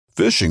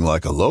Fishing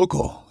like a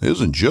local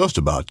isn't just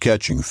about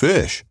catching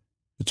fish.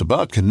 It's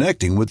about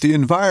connecting with the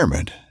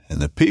environment and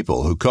the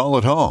people who call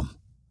it home.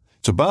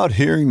 It's about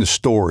hearing the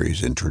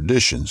stories and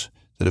traditions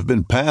that have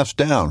been passed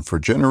down for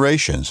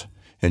generations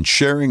and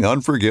sharing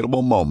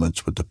unforgettable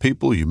moments with the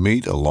people you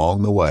meet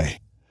along the way.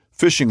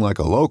 Fishing like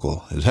a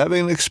local is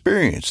having an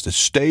experience that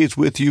stays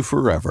with you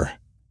forever.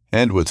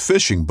 And with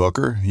Fishing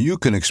Booker, you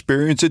can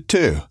experience it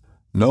too,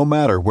 no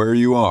matter where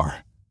you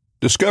are.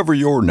 Discover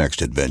your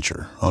next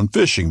adventure on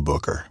Fishing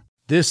Booker.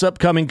 This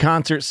upcoming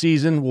concert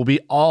season will be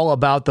all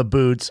about the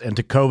boots, and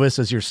Tecovas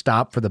is your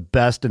stop for the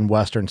best in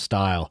Western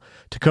style.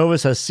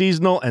 Tecovas has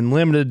seasonal and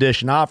limited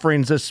edition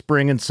offerings this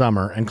spring and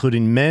summer,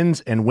 including men's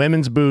and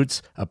women's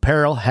boots,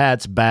 apparel,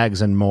 hats,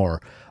 bags, and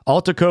more.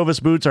 All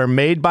Tecovas boots are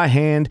made by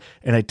hand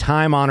in a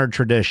time-honored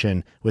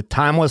tradition with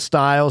timeless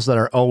styles that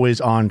are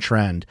always on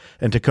trend.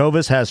 And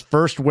Tecovas has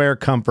first wear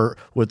comfort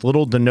with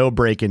little to no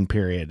break-in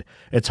period.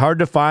 It's hard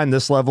to find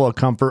this level of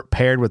comfort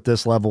paired with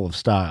this level of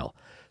style.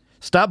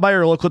 Stop by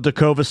your local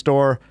Tecovas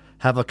store,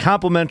 have a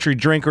complimentary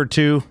drink or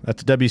two,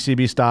 that's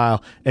WCB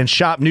style, and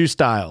shop new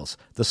styles.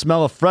 The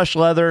smell of fresh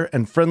leather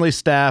and friendly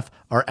staff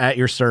are at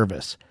your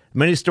service.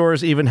 Many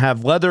stores even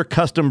have leather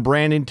custom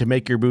branding to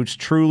make your boots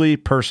truly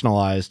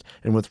personalized.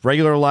 And with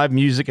regular live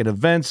music and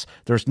events,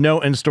 there's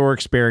no in-store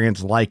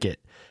experience like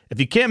it.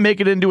 If you can't make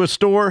it into a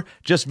store,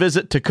 just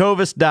visit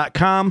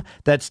tecovas.com.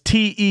 That's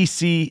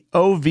TECOVAS.com.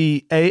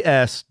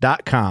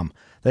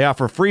 They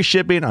offer free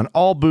shipping on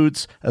all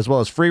boots, as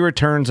well as free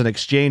returns and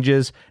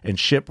exchanges, and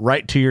ship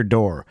right to your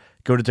door.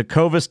 Go to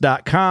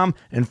tecovas.com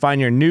and find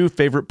your new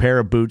favorite pair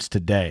of boots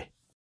today.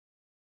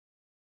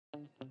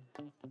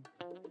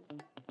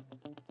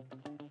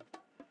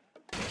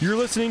 You're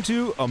listening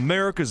to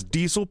America's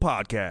Diesel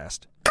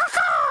Podcast.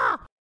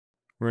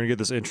 We're going to get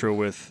this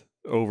intro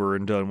over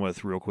and done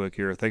with real quick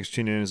here. Thanks for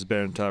tuning in. This is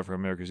Ben and Todd from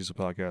America's Diesel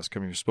Podcast,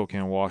 coming from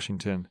Spokane,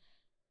 Washington.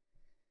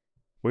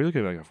 What are you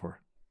looking at that for?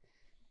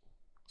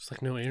 It's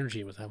like no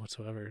energy with that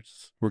whatsoever.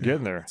 We're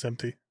getting there. It's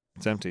empty.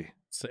 It's empty.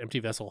 It's an empty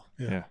vessel.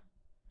 Yeah.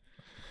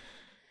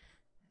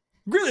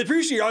 Really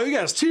appreciate all you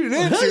guys tuning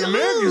in to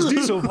America's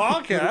Diesel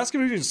Podcast,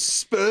 coming from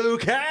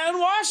Spokane,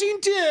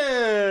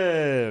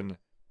 Washington.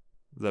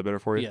 Is that better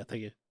for you? Yeah,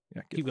 thank you.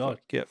 Yeah, Keep going.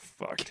 Get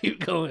fucked.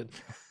 Keep going.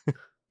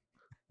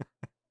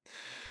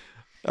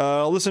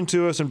 Listen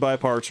to us and buy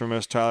parts from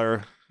us.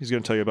 Tyler, he's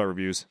going to tell you about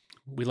reviews.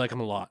 We like them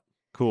a lot.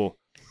 Cool.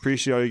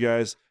 Appreciate all you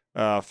guys.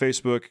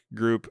 Facebook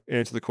group,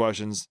 answer the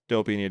questions.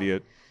 Don't be an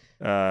idiot.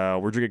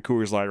 We're drinking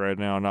Coors Light right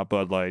now, not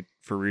Bud Light,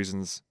 for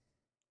reasons.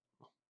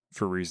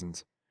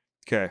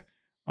 Okay.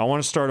 I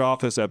want to start off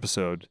this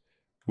episode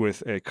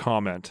with a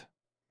comment.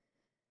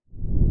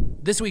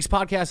 This week's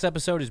podcast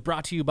episode is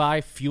brought to you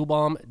by Fuel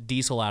Bomb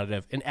Diesel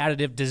Additive, an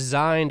additive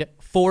designed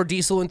for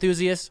diesel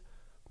enthusiasts,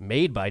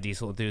 made by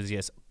diesel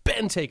enthusiasts.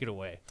 Ben, take it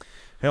away.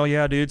 Hell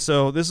yeah, dude.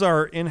 So this is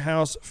our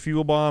in-house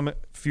Fuel Bomb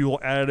fuel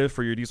additive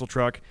for your diesel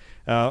truck.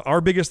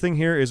 Our biggest thing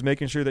here is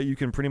making sure that you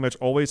can pretty much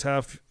always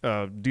have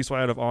diesel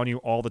additive on you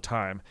all the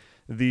time.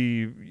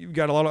 You've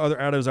got a lot of other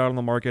additives out on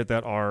the market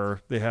that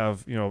they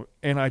have,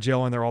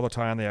 anti-gel in there all the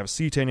time. They have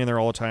cetane in there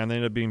all the time. They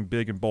end up being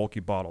big and bulky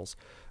bottles.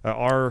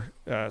 Our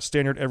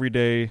standard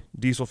everyday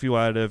diesel fuel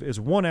additive is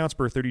 1 ounce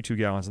per 32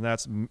 gallons, and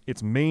that's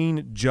its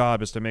main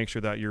job is to make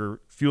sure that your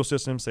fuel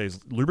system stays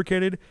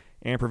lubricated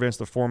and prevents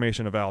the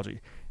formation of algae.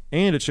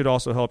 And it should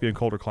also help you in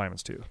colder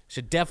climates too.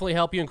 Should definitely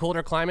help you in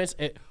colder climates.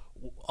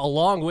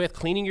 Along with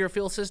cleaning your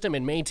fuel system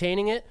and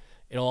maintaining it,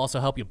 it'll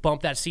also help you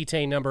bump that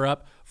cetane number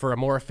up for a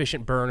more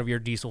efficient burn of your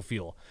diesel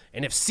fuel.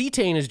 And if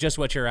cetane is just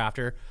what you're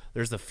after,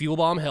 there's the Fuel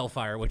Bomb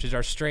Hellfire, which is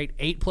our straight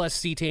 8+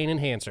 cetane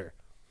enhancer.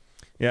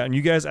 Yeah, and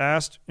you guys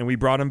asked, and we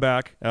brought them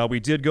back. We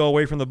did go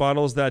away from the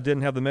bottles that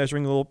didn't have the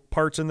measuring little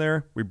parts in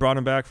there. We brought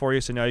them back for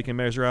you, so now you can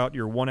measure out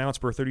your 1 ounce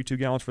per 32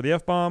 gallons for the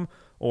F-Bomb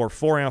or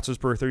 4 ounces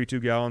per 32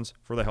 gallons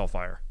for the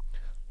Hellfire.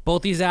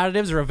 Both these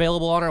additives are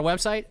available on our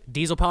website,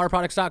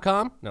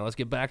 dieselpowerproducts.com. Now let's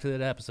get back to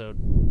that episode.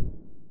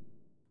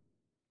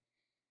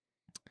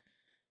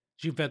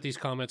 Did you vet these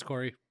comments,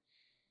 Corey?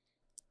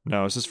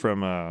 No, this is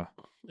from...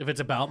 If it's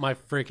about my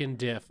freaking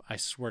diff, I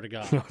swear to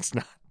God. No, it's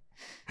not.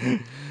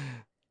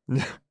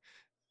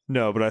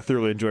 No, but I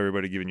thoroughly enjoy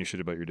everybody giving you shit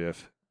about your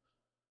diff.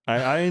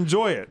 I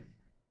enjoy it.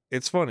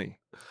 It's funny.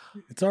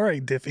 It's all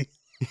right, Diffy.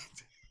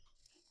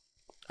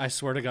 I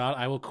swear to God,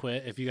 I will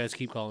quit if you guys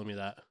keep calling me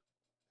that.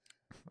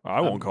 I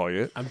won't call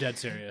you it. I'm dead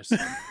serious.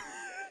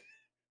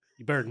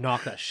 You better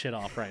knock that shit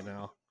off right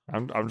now.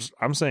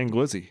 I'm saying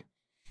glizzy.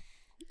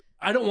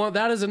 I don't want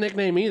that as a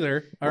nickname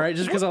either. All right,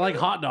 just because I like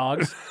hot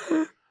dogs.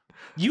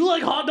 You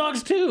like hot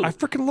dogs too. I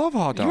freaking love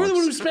hot dogs. You were the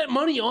one who spent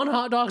money on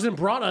hot dogs and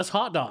brought us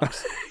hot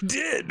dogs. I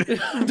did.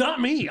 Not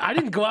me. I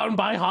didn't go out and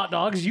buy hot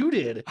dogs. You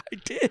did. I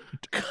did.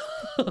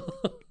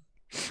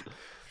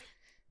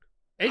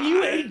 And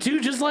you ate too,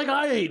 just like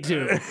I ate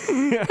too.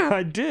 Yeah,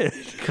 I did.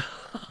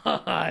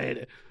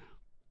 God.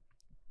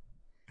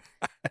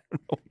 I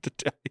don't know what to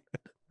tell you.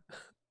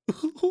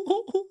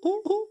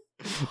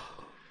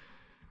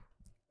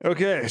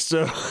 Okay,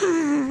 so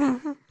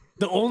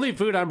The only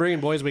food I'm bringing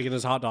Boys Weekend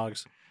is hot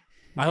dogs.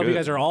 I hope you Good.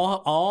 guys are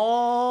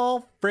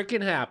all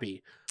freaking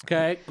happy.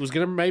 Okay, was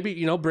gonna maybe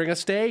bring a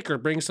steak or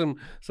bring some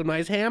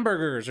nice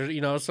hamburgers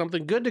or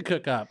something good to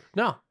cook up.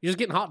 No, you're just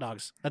getting hot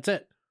dogs. That's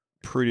it.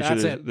 Pretty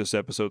That's sure it. this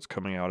episode's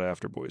coming out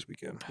after Boys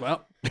Weekend.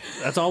 Well,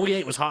 that's all we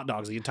ate was hot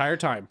dogs the entire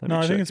time. Let No,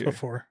 me I think check it's here.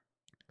 before.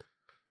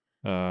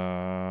 I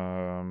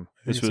I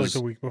this think it's was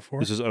like the week before.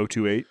 this is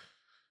 028.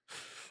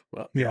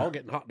 Well, you're Yeah. all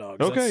getting hot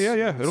dogs. Okay, That's-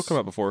 yeah, it'll come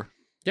out before.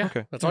 Yeah,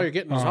 Okay. that's all you're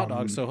getting is hot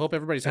dogs. So hope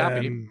everybody's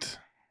happy. And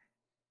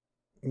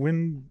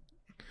when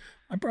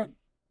I brought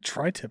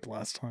tri-tip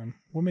last time,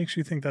 what makes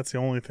you think that's the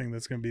only thing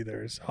that's going to be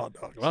there is hot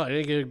dogs? Well, it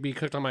ain't gonna be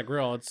cooked on my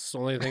grill. It's the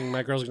only thing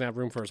my grill's gonna have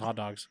room for is hot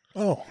dogs.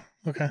 Oh,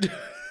 okay.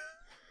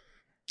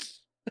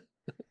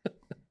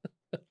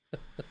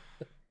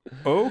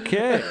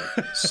 Okay.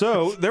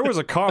 So there was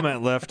a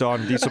comment left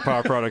on Diesel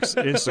Power Products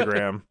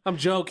Instagram. I'm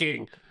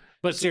joking,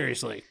 but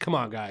seriously, come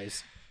on,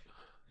 guys.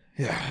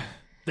 Yeah.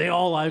 They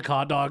all like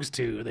hot dogs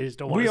too. They just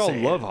don't want We to all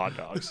say love it. hot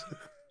dogs.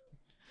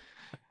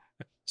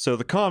 So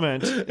the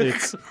comment,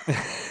 it's I'm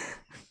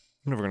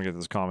never gonna get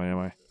this comment, am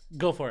I?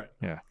 Go for it.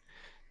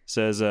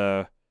 Says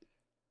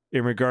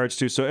in regards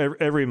to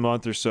every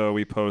month or so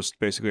we post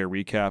basically a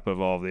recap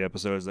of all of the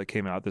episodes that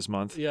came out this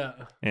month. Yeah.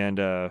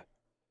 And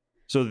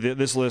so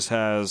this list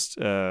has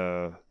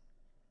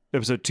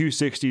episode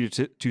 260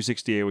 to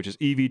 268, which is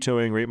EV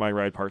Towing, Rate My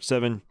Ride Part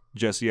 7,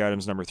 Jesse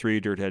Items number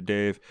 3, Dirthead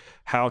Dave,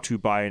 How to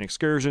Buy an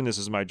Excursion, This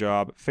Is My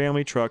Job,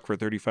 Family Truck for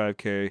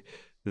 $35K,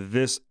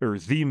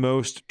 The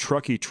Most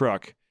Trucky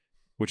Truck,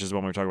 which is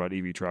when we talk about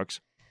EV trucks,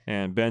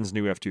 and Ben's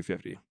new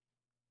F-250.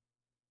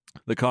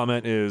 The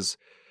comment is,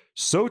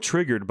 so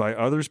triggered by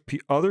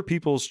other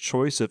people's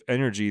choice of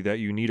energy that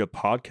you need a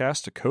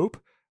podcast to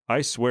cope?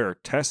 I swear,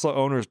 Tesla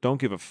owners don't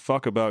give a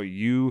fuck about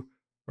you,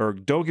 or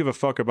don't give a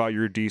fuck about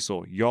your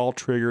diesel. Y'all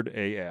triggered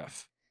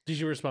AF. Did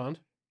you respond?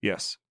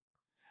 Yes.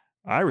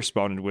 I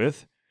responded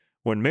with,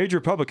 when major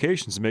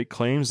publications make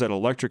claims that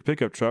electric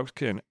pickup trucks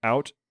can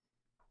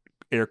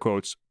air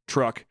quotes,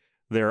 truck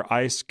their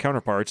ICE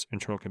counterparts,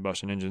 internal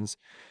combustion engines.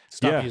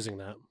 Stop Yeah. using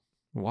that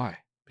Why?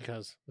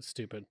 because it's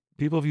stupid.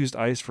 People have used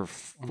ICE for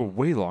a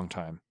way long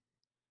time.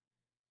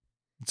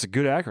 It's a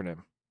good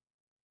acronym.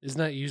 Isn't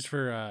that used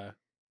for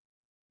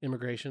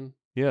immigration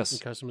Yes.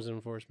 and customs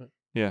enforcement?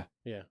 Yeah.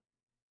 Yeah.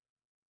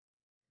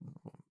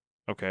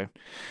 Okay.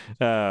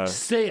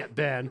 Say it,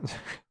 Ben.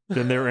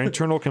 Then their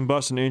internal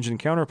combustion engine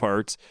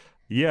counterparts.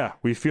 Yeah,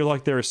 we feel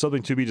like there is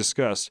something to be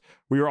discussed.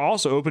 We are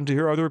also open to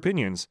hear other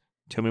opinions.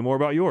 Tell me more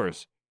about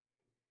yours.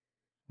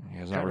 He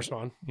has Can I not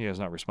respond? He has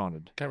not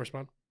responded. Can I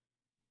respond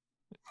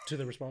to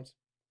the response?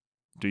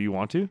 Do you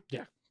want to?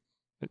 Yeah.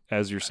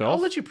 As I'll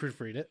yourself? let you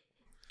proofread it.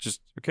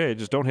 Just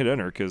don't hit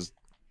enter because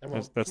I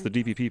won't. that's the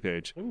DPP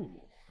page.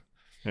 Ooh.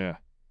 Yeah.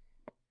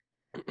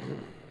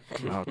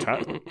 Oh,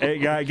 hey,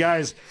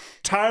 guys,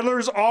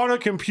 Tyler's on a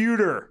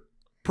computer.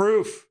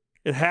 Proof.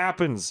 It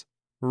happens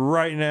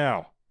right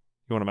now.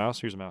 You want a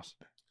mouse? Here's a mouse.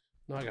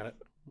 No, I got it.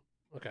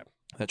 Okay.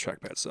 That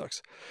trackpad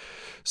sucks.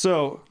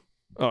 So,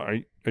 are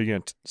you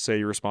going to say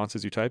your response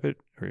as you type it?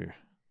 Or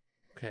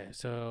Okay.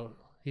 So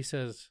he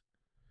says,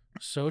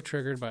 so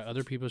triggered by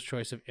other people's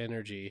choice of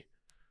energy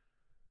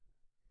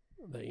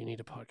that you need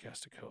a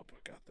podcast to cope.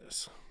 I got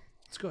this.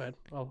 Let's go ahead.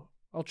 I'll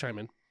chime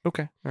in.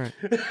 okay, all right.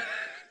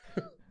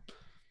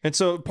 And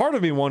so part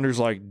of me wonders,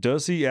 like,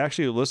 does he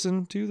actually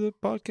listen to the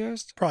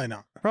podcast? Probably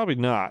not. Probably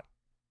not.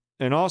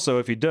 And also,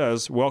 if he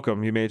does,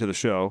 welcome. You made it to the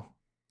show.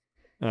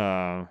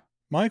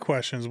 My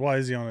question is, why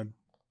is he on a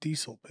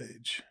diesel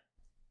page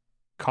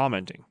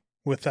Commenting.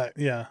 with that?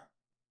 Yeah.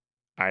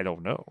 I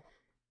don't know.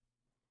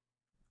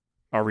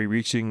 Are we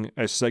reaching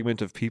a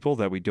segment of people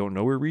that we don't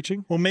know we're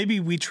reaching? Well, maybe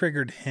we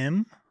triggered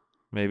him,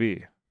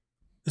 Maybe.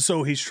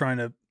 so he's trying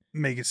to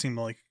make it seem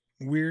like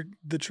we're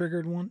the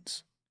triggered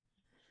ones.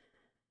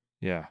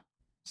 Yeah.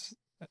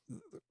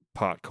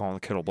 Pot calling the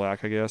kettle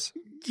black, I guess.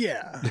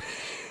 Yeah.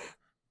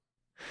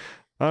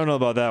 I don't know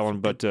about that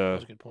one, but That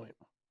was a good point.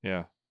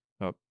 yeah.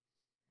 Oh,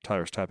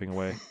 Tyler's typing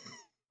away.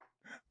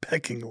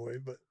 Pecking away,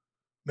 but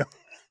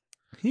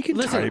He can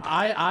Listen, type.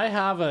 I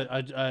have a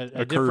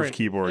curved different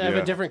keyboard, I have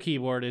yeah. a different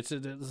keyboard. It's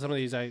some of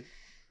these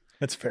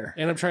that's fair.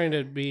 and I'm trying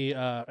to be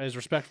as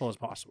respectful as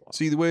possible.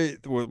 See, the way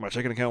my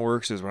checking account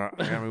works is when I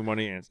got my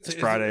money and it's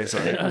Friday,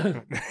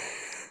 so.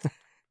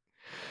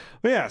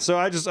 But yeah, so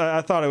I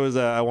thought it was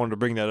I wanted to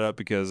bring that up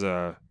because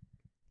I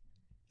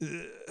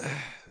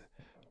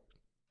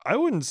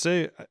wouldn't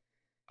say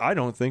I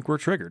don't think we're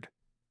triggered.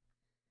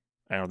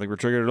 I don't think we're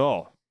triggered at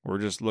all. We're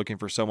just looking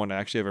for someone to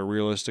actually have a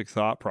realistic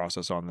thought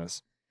process on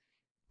this,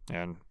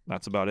 and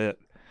that's about it.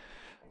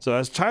 So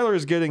as Tyler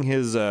is getting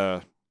his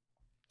How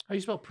do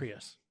you spell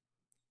Prius?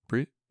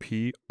 Prius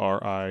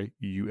Prius.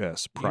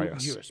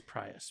 US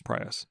Prius.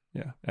 Prius,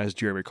 yeah. As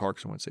Jeremy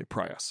Clarkson would say,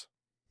 Prius.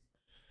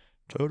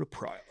 Toyota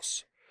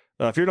Prius.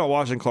 If you're not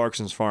watching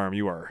Clarkson's Farm,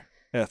 you are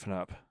effing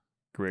up.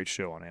 Great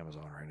show on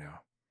Amazon right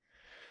now.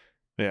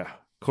 Yeah,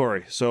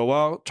 Corey. So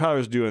while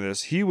Tyler's doing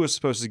this, he was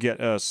supposed to get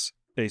us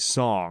a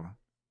song.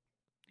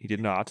 He did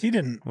not, He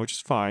didn't. which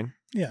is fine.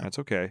 Yeah. That's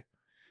okay.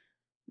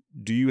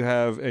 Do you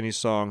have any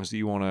songs that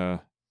you want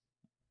to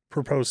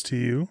propose to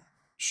you.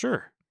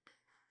 Sure.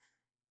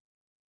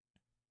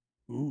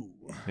 Ooh.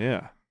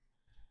 Yeah.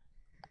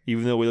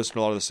 Even though we listen to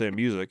a lot of the same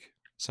music,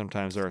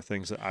 sometimes there are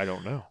things that I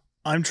don't know.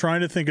 I'm trying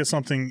to think of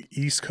something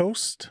East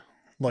Coast,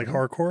 like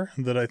hardcore,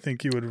 that I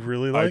think you would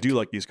really like. I do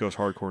like East Coast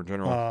hardcore in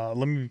general.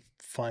 Let me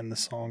find the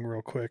song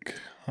real quick.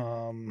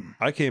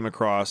 I came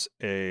across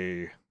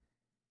a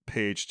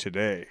page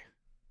today.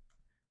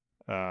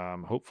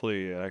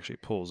 Hopefully it actually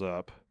pulls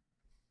up.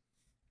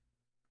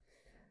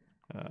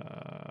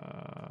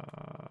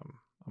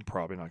 I'm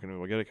probably not going to be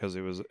able to get it because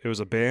it was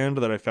a band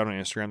that I found on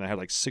Instagram that had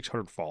like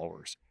 600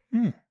 followers.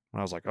 And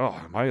I was like, oh,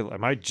 am I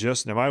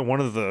one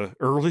of the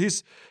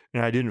earlies?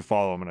 And I didn't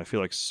follow them, and I feel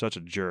like such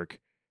a jerk.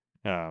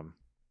 But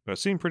it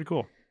seemed pretty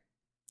cool.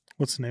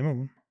 What's the name of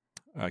them?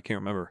 I can't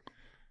remember.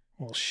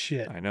 Well,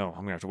 shit. I know.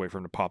 I'm gonna have to wait for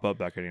him to pop up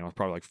back. It's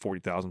probably like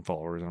 40,000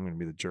 followers. And I'm gonna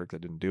be the jerk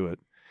that didn't do it.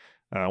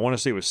 I want to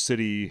say it was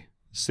city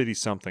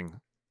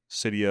something,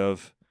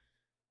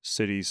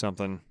 city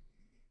something.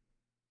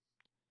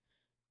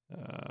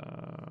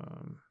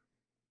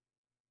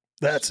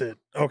 That's it.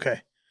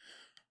 Okay.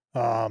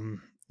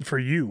 For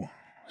you,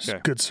 Okay.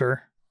 good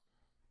sir.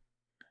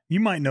 You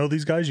might know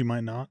these guys. You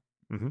might not.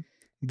 Mhm.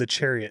 The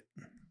Chariot.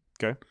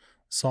 Okay.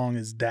 Song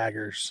is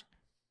Daggers.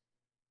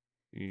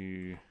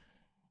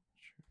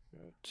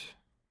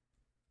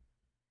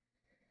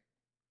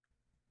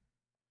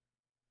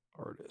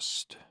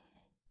 Artist.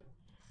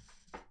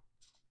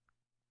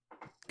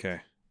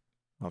 Okay.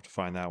 I'll have to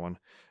find that one.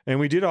 And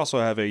we did also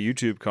have a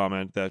YouTube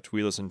comment that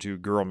we listened to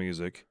girl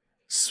music.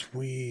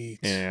 Sweet.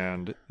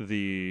 And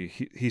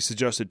he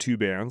suggested 2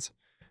 bands,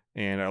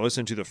 and I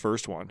listened to the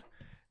first one,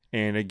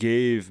 and it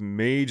gave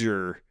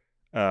major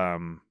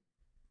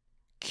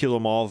Kill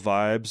 'Em All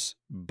vibes,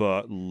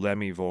 but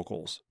Lemmy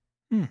vocals.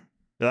 It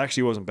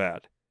actually wasn't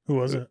bad. Who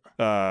was it?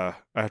 I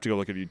have to go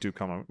look at a YouTube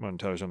comment on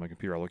television on my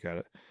computer. I'll look at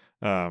it.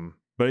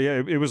 But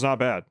yeah, it was not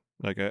bad.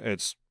 Like I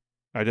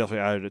definitely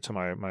added it to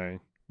my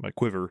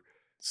quiver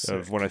Sick.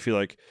 of when I feel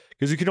like,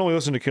 because you can only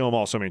listen to Kill 'Em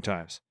All so many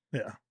times.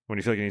 Yeah. When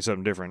you feel like you need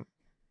something different.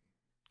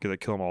 Get that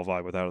Kill 'Em All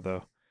vibe without it,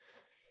 though.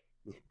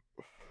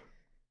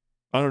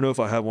 I don't know if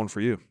I have one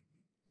for you.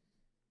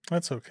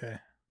 That's okay.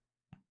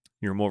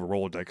 You're more of a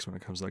Rolodex when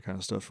it comes to that kind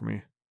of stuff for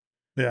me.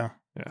 Yeah.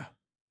 Yeah.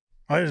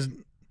 I just,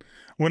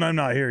 when I'm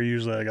not here,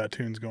 usually I got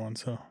tunes going,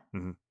 so.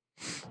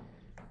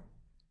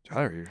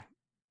 Tyler, you're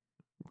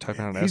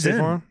typing out an He's essay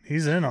for in. him?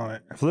 He's in on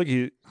it. I feel like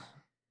he...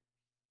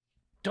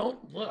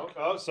 Don't look.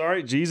 Oh,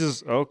 sorry.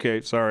 Jesus.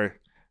 Okay, sorry.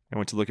 I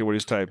went to look at what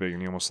he's typing,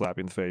 and he almost slapped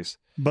me in the face.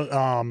 But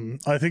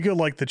I think you'll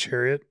like The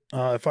Chariot.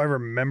 If I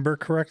remember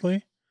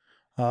correctly,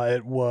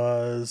 it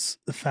was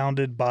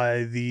founded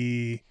by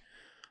the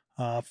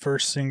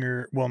first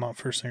singer, well, not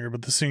first singer,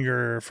 but the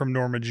singer from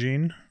Norma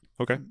Jean.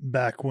 Okay.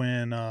 Back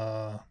when,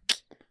 what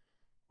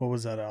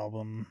was that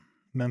album?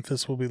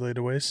 Memphis Will Be Laid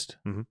to Waste.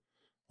 Mhm.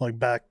 Like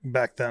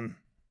back then.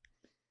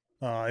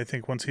 I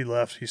think once he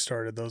left, he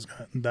started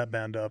that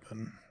band up,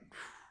 and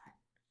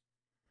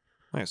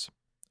Nice.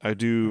 I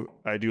do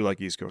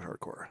like East Coast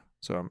hardcore,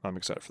 so I'm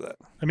excited for that.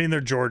 I mean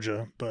they're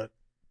Georgia, but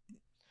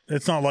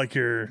it's not like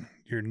your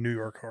New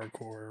York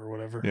hardcore or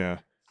whatever.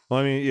 Yeah.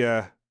 Well, I mean,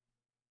 yeah.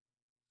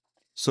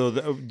 So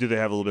do they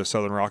have a little bit of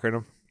Southern rock in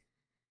them?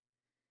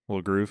 A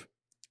little groove?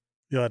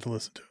 You'll have to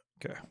listen to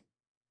it. Okay.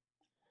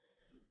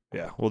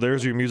 Yeah. Well,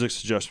 there's your music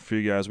suggestion for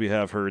you guys. We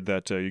have heard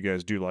that you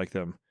guys do like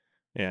them.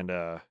 And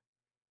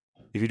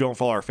if you don't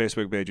follow our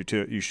Facebook page,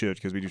 you should,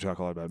 because we do talk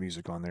a lot about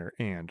music on there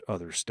and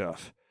other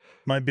stuff.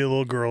 Might be a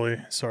little girly.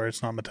 Sorry,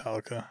 it's not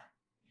Metallica.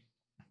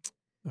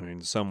 I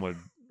mean, some would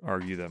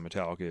argue that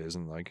Metallica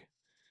isn't like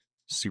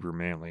super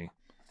manly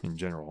in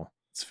general.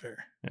 It's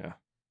fair. Yeah.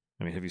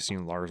 I mean, have you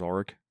seen Lars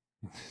Ulrich?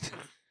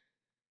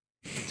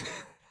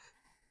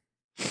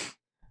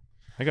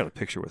 I got a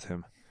picture with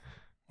him.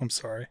 I'm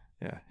sorry.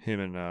 Yeah. Him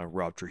and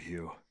Rob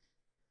Trujillo.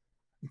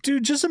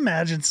 Dude, just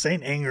imagine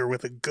Saint Anger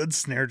with a good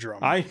snare drum.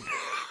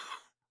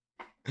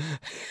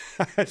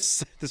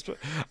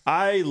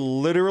 I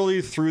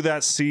literally threw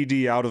that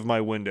CD out of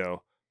my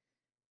window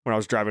when I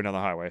was driving down the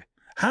highway.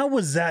 How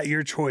was that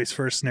your choice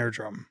for a snare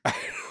drum? I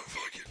don't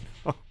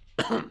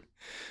fucking know.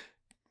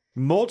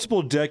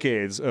 Multiple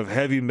decades of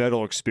heavy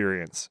metal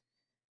experience.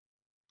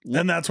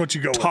 And that's what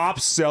you go with. Top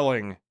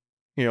selling,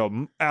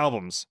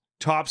 albums,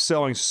 top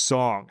selling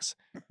songs,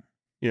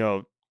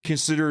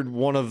 considered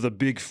one of the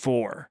big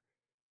 4.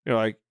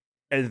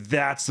 And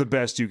that's the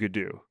best you could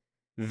do.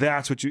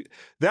 I'm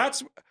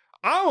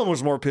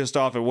almost more pissed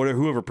off at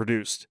whoever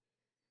produced,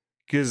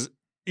 because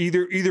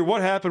either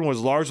what happened was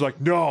Lars like,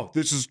 no,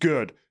 this is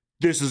good.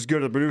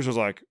 The producer was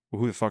like,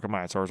 well, who the fuck am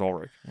I? It's Lars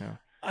Ulrich. Yeah.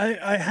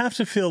 I have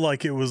to feel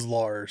like it was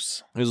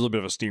Lars. There's a little bit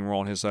of a steamroll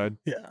on his side.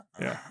 Yeah.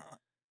 Yeah.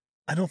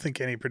 I don't think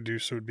any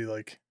producer would be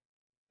like,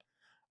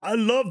 I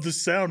love the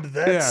sound of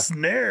that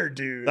snare,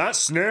 dude. That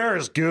snare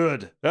is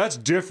good. That's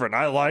different.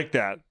 I like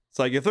that. It's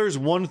like, if there's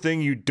one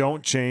thing you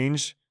don't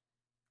change,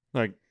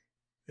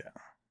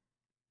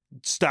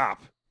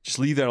 stop. Just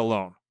leave that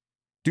alone.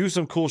 Do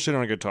some cool shit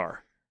on a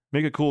guitar.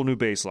 Make a cool new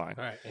bass line.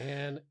 All right,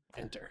 and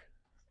enter.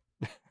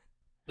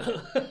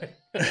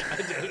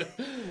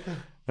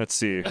 Let's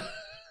see.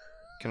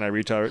 Can I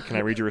read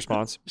your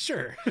response?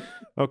 Sure.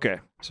 Okay.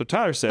 So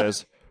Tyler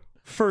says,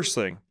 first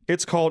thing,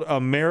 it's called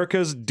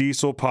America's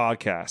Diesel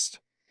Podcast.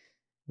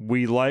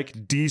 We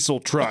like diesel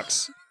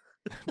trucks.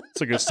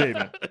 It's a good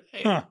statement.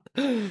 Huh.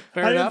 Fair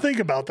I didn't enough. think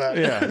about that.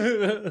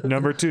 Yeah.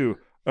 Number 2,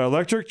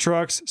 electric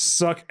trucks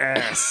suck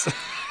ass.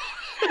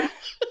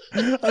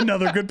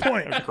 Another good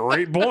point.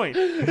 Great point.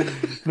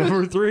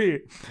 Number 3,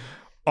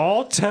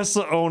 all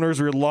Tesla owners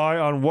rely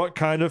on what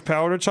kind of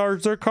power to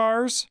charge their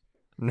cars?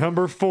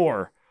 Number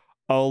 4,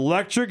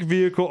 electric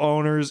vehicle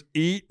owners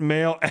eat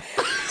male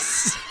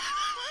ass.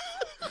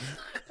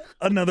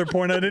 Another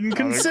point I didn't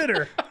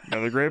consider.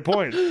 Another great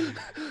point.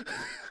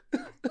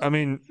 I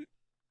mean,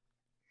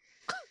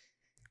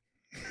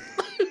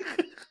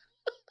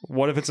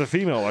 what if it's a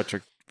female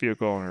electric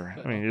vehicle owner?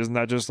 I mean, isn't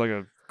that just like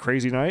a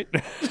crazy night?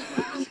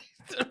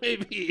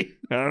 Maybe.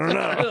 I don't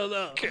know. I don't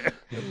know.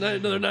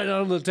 Another night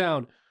out in the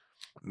town.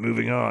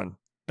 Moving on.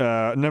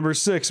 Number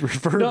 6,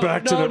 refer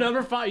back to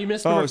number 5. You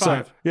missed number 5.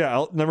 sorry.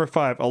 Yeah, number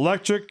 5,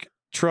 electric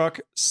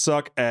truck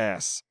suck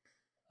ass.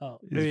 Oh,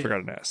 You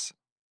forgot an S.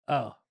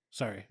 Oh,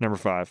 sorry. Number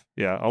 5.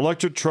 Yeah,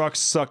 electric trucks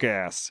suck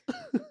ass.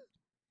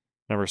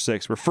 Number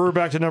 6, refer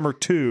back to number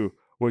 2,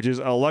 which is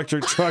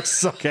electric trucks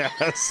suck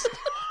ass.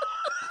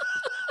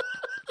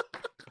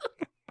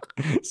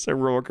 It's a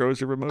roller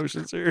coaster of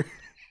emotions here.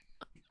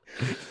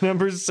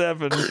 Number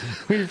 7,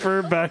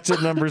 refer back to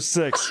number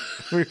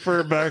 6.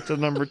 Refer back to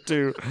number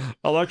 2.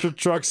 Electric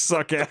trucks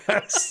suck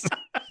ass.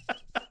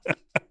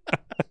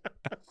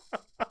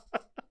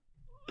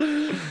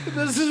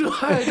 This is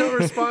why I don't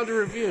respond to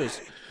reviews.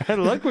 I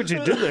like what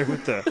you did there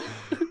with the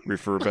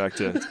refer back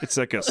to. It's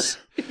like Yeah.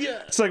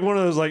 it's like one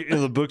of those like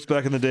in the books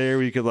back in the day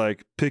where you could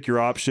like pick your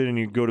option and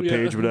you go to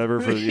page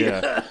whatever for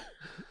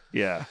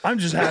yeah. I'm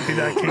just happy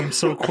that came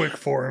so quick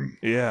for him.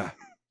 Yeah.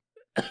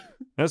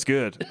 That's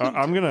good.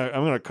 I'm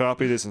gonna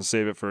copy this and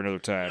save it for another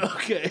time.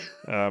 Okay.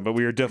 But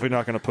we are definitely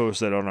not gonna post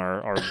that on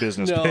our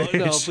business page.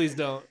 No, please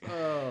don't.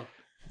 Oh.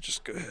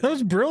 Just go ahead. That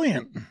was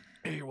brilliant.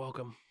 Hey, you're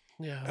welcome.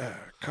 Yeah.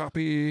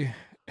 Copy.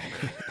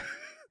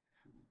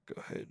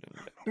 Go ahead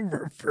and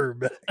Refer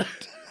back.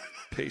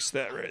 paste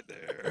that right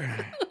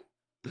there.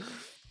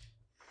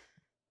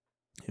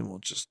 And we'll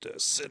just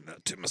send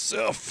that to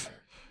myself.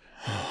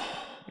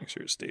 Make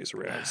sure it stays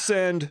around.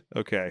 Send.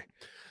 Okay.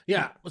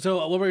 Yeah.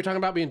 So what were we talking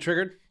about being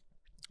triggered?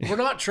 We're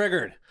not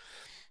triggered.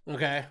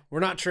 Okay. We're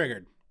not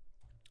triggered.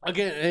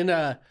 Again,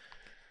 and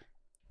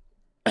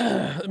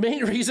the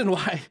main reason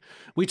why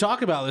we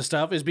talk about this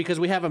stuff is because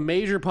we have a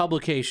major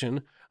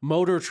publication,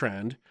 Motor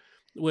Trend,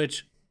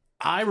 which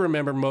I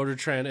remember Motor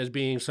Trend as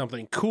being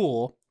something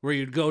cool where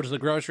you'd go to the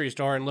grocery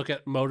store and look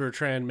at Motor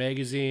Trend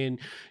magazine.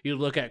 You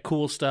look at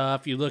cool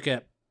stuff. You look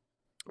at,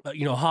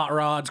 hot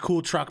rods,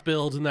 cool truck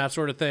builds and that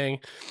sort of thing.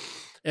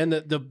 And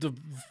the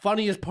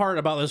funniest part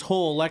about this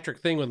whole electric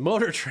thing with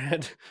Motor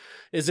Trend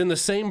is in the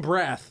same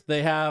breath,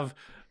 they have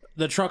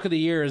the truck of the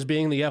year as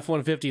being the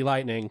F-150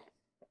 Lightning.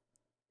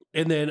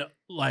 And then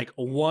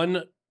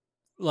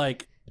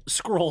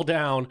scroll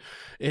down,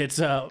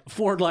 it's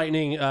Ford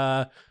Lightning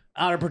out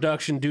of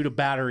production due to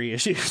battery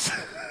issues.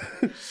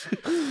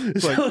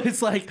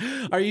 It's like,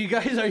 are you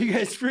guys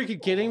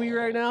freaking kidding me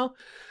right now?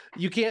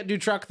 You can't do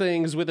truck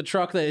things with a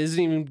truck that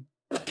isn't even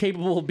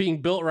capable of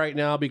being built right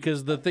now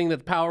because the thing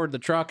that powered the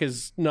truck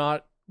is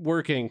not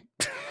working.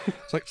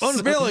 It's like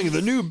unveiling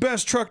the new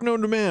best truck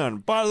known to man.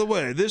 By the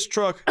way, this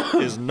truck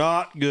is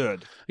not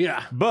good.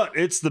 Yeah. But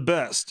it's the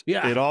best.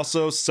 Yeah. It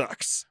also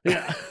sucks.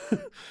 Yeah.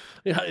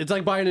 Yeah, it's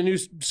like buying a new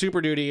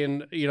Super Duty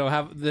and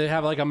they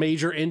have like a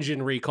major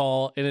engine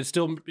recall and it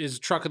still is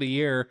truck of the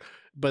year,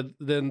 but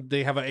then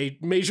they have a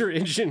major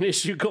engine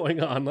issue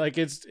going on. Like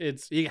it's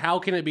how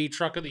can it be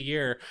truck of the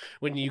year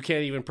when you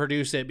can't even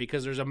produce it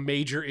because there's a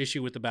major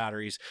issue with the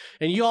batteries?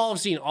 And you all have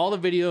seen all the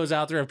videos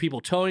out there of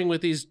people towing with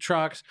these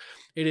trucks.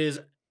 It is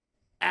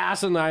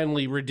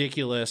asininely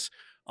ridiculous.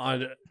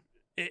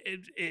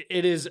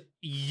 It is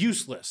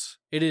useless.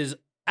 It is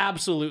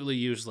absolutely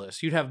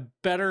useless. You'd have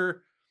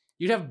better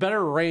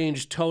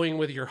range towing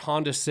with your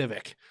Honda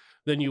Civic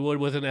than you would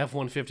with an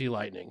F-150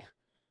 Lightning.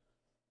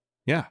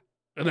 Yeah.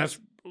 And that's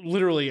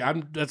literally,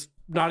 that's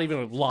not even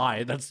a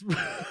lie. That's,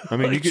 I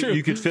mean, like,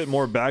 you could fit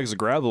more bags of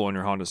gravel on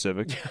your Honda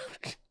Civic.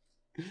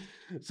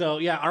 So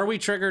yeah, are we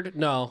triggered?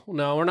 No,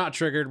 we're not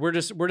triggered. We're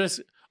just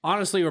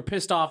honestly, we're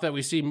pissed off that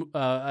we see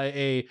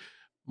a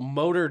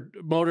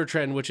motor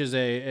trend, which is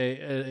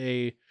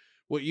a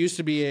what used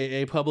to be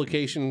a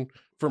publication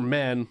for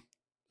men,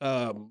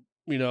 go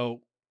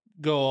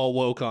all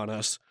woke on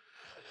us.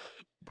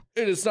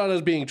 And it's not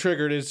us being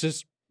triggered. It's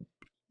just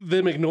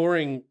them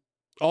ignoring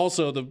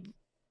also the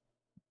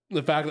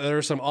fact that there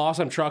are some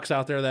awesome trucks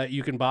out there that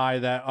you can buy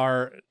that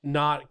are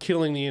not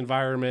killing the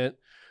environment,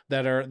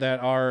 that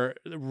are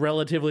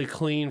relatively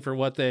clean for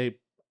what they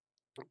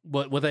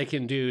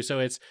can do. So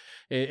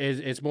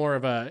it's more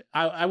of a,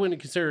 I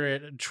wouldn't consider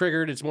it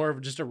triggered. It's more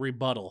of just a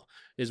rebuttal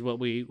is what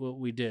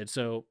we did.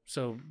 So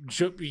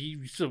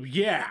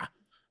yeah,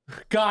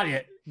 got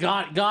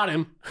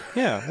him.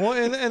 Yeah. Well,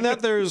 and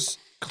that there's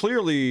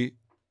clearly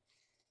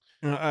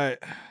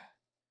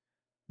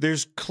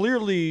There's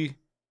clearly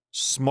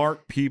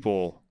smart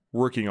people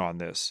working on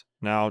this.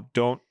 Now,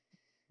 don't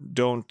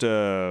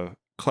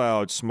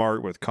cloud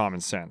smart with common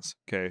sense.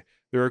 Okay,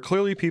 there are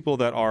clearly people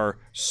that are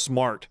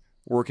smart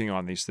working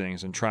on these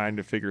things and trying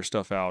to figure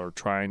stuff out or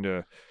trying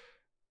to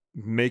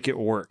make it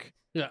work.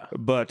 Yeah.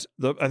 But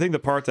I think the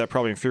part that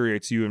probably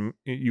infuriates you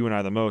and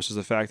I the most is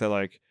the fact that,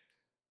 like,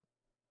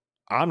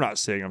 I'm not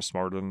saying I'm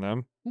smarter than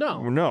them.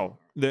 No. No.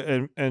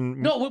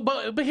 No,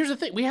 but here's the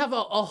thing: we have a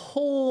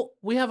whole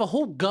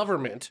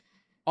government.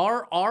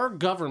 Our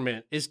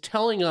government is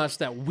telling us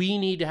that we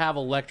need to have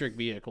electric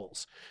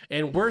vehicles,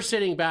 and we're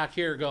sitting back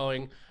here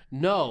going,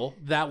 "No,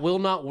 that will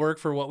not work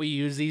for what we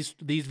use these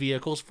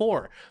vehicles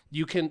for."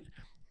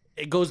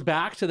 It goes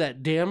back to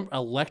that damn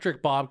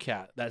electric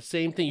Bobcat. That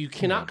same thing. You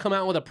cannot come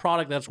out with a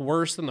product that's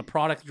worse than the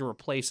product you're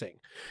replacing,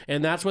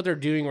 and that's what they're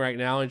doing right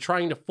now, and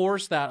trying to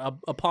force that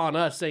upon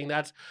us, saying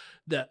that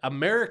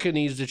America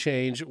needs to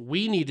change.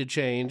 We need to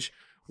change.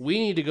 We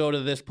need to go to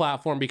this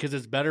platform because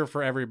it's better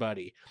for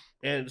everybody.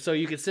 And so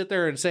you can sit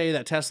there and say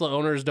that Tesla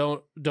owners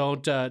don't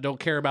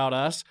care about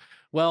us.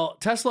 Well,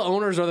 Tesla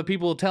owners are the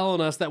people telling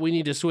us that we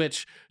need to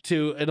switch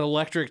to an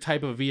electric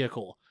type of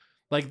vehicle.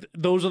 Like,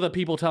 those are the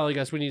people telling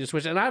us we need to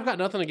switch. And I've got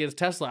nothing against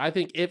Tesla. I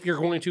think if you're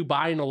going to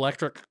buy an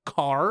electric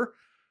car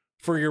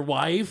for your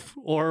wife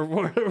or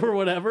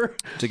whatever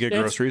to get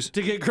groceries,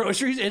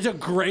 it's a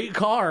great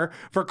car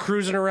for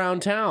cruising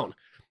around town.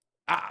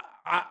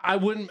 I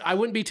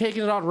wouldn't be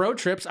taking it on road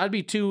trips. I'd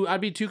be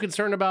too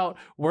concerned about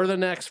where the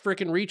next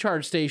freaking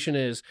recharge station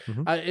is,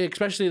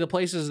 especially the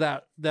places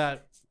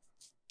that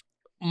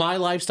my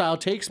lifestyle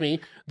takes me.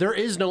 There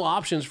is no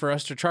options for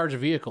us to charge a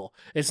vehicle.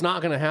 It's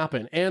not going to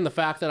happen. And the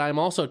fact that I'm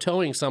also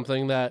towing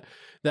something that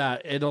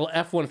an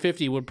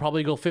F-150 would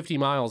probably go 50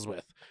 miles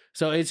with.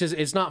 So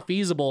it's not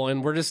feasible,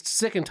 and we're just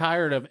sick and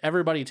tired of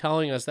everybody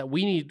telling us that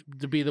we need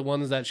to be the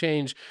ones that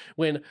change,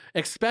 when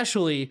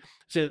especially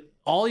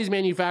all these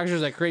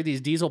manufacturers that create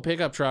these diesel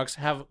pickup trucks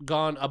have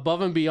gone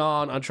above and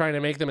beyond on trying to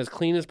make them as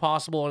clean as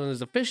possible and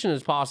as efficient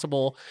as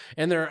possible,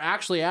 and they're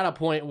actually at a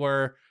point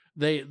where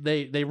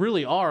they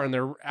really are, and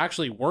they're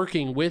actually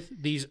working with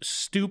these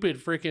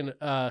stupid freaking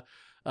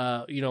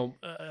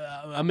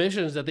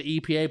emissions that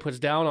the EPA puts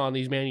down on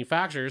these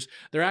manufacturers.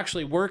 They're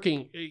actually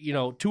working,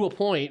 to a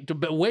point,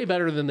 way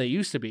better than they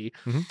used to be,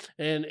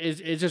 and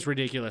it's just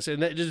ridiculous.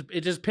 And it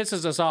just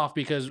pisses us off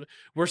because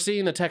we're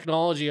seeing the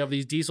technology of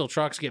these diesel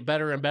trucks get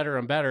better and better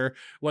and better,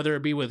 whether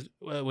it be with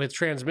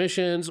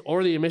transmissions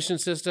or the emission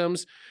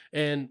systems,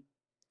 and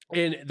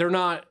they're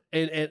not.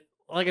 And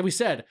like we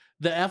said,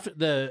 the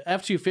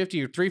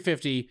F-250 or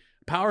 350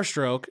 Power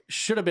Stroke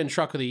should have been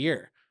truck of the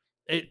year.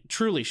 It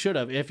truly should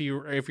have. If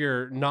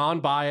you're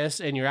non-biased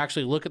and you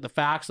actually look at the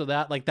facts of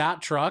that, like,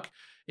 that truck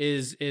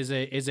is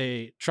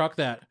a truck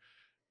that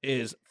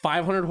is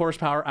 500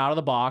 horsepower out of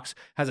the box,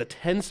 has a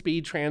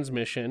 10-speed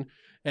transmission.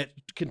 It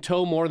can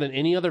tow more than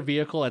any other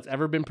vehicle that's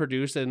ever been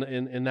produced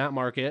in that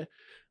market.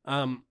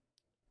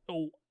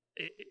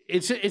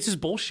 It's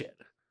just bullshit.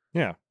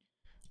 Yeah.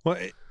 Well,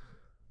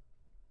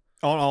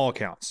 on all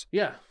accounts.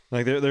 Yeah.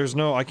 Like, there's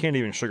no, I can't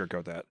even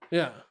sugarcoat that.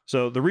 Yeah.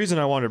 So the reason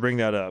I wanted to bring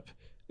that up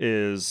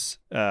is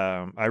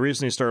I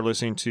recently started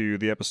listening to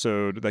the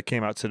episode that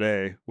came out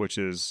today, which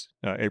is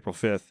April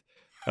 5th,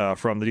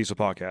 from the Diesel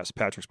Podcast,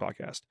 Patrick's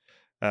podcast.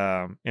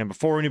 And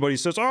before anybody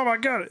says, "Oh my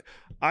God,"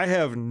 I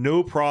have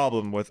no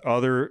problem with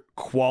other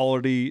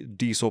quality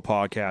diesel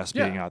podcasts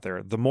being out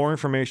there. The more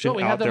information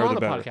we out had them there, on the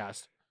the better.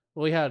 Podcast.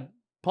 We had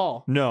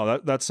Paul. No,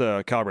 that's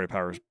Calibrate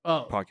Powers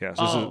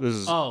podcast. This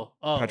is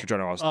Patrick John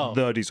Ross,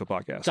 the Diesel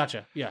Podcast.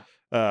 Gotcha. Yeah.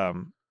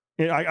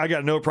 I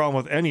got no problem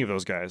with any of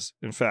those guys.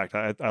 In fact,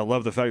 I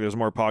love the fact there's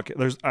more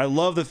podcast. I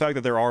love the fact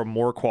that there are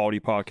more quality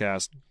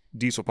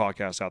diesel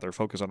podcasts out there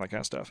focused on that kind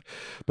of stuff.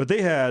 But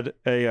they had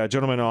a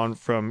gentleman on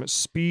from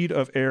Speed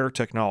of Air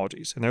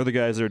Technologies, and they're the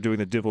guys that are doing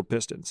the dimpled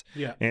pistons.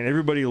 Yeah. And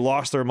everybody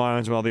lost their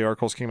minds when all the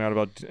articles came out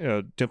about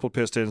dimpled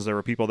pistons. There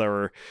were people that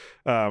were,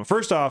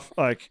 first off,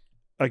 like,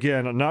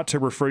 again, not to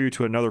refer you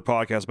to another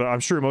podcast, but I'm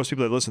sure most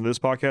people that listen to this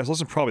podcast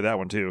listen to probably that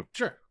one too.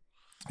 Sure.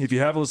 If you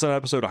haven't listened to that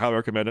episode, I highly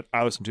recommend it.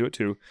 I listened to it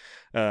too.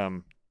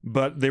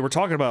 But they were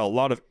talking about a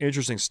lot of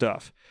interesting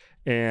stuff.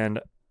 And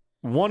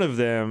one of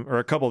them, or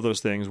a couple of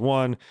those things,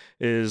 one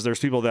is there's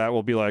people that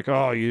will be like,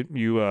 "Oh,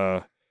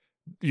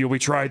 we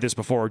tried this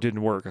before, it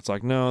didn't work." It's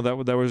like, no,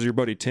 that was your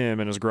buddy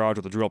Tim in his garage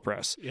with a drill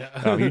press.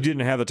 Yeah. You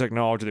didn't have the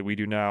technology that we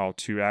do now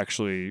to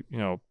actually,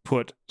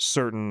 put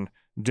certain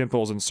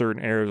dimples in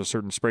certain areas of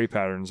certain spray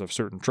patterns of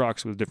certain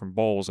trucks with different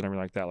bowls and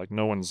everything like that. Like,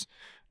 no one,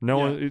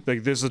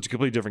 like, this is a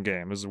completely different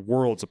game. This is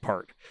worlds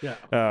apart.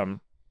 Yeah.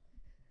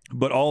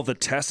 But all the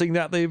testing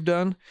that they've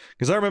done,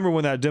 because I remember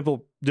when that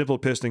dimple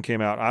piston came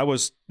out,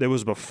 it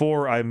was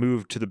before I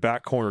moved to the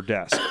back corner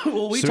desk.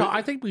 Well,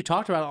 I think we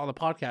talked about it on the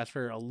podcast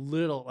for a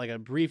little, like, a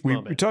brief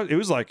moment. It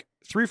was like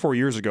 3 or 4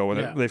 years ago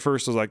when they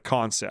first was like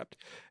concept,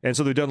 and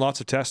so they've done lots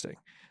of testing,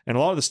 and a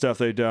lot of the stuff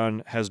they've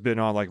done has been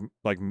on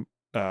like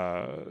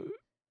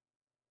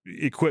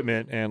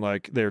equipment, and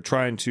like they're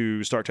trying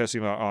to start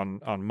testing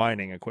on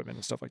mining equipment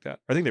and stuff like that.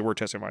 I think they were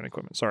testing mining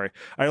equipment. Sorry,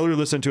 I literally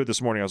listened to it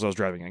this morning as I was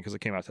driving in because it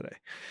came out today.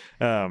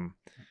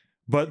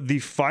 But the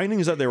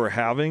findings that they were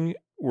having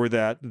were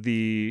that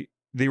they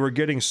were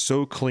getting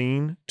so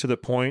clean to the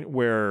point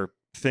where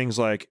things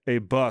like a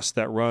bus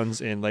that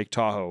runs in Lake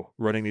Tahoe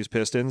running these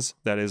pistons,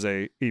 that is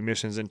a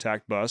emissions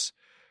intact bus,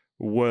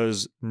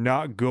 was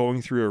not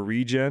going through a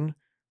regen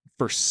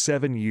for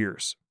 7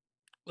 years.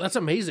 That's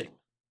amazing.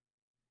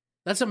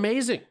 That's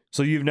amazing.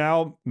 So you've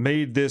now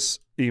made this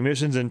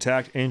emissions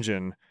intact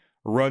engine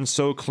run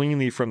so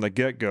cleanly from the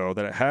get-go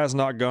that it has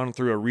not gone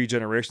through a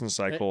regeneration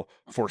cycle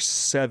for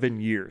 7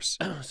 years.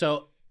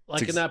 So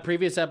like in that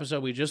previous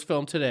episode we just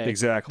filmed today.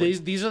 Exactly.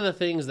 These are the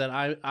things that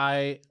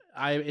I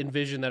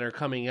envision that are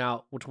coming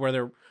out, which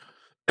where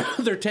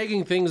they're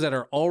taking things that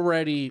are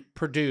already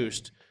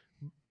produced,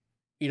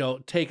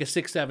 take a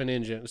 6.7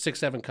 engine,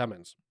 6.7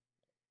 Cummins,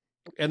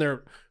 and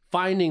they're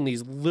finding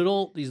these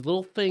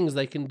little things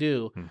they can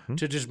do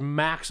to just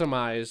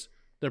maximize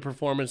the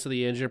performance of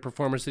the engine,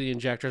 performance of the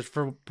injectors,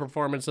 for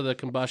performance of the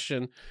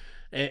combustion,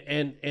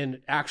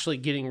 and actually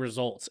getting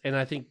results. And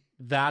I think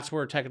that's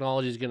where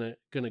technology is gonna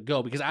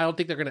go, because I don't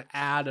think they're gonna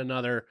add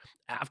another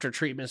after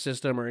treatment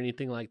system or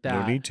anything like that.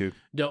 No need to.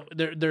 No,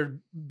 there'd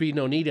be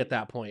no need at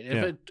that point.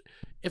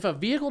 If a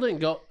vehicle didn't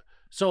go,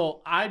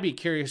 so I'd be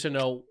curious to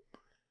know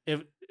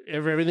if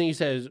everything you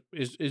said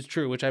is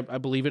true, which I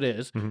believe it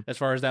is, as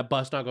far as that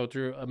bus not go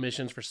through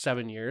emissions for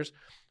 7 years,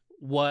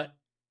 what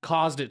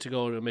caused it to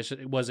go into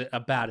emission? Was it a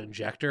bad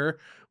injector?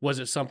 Was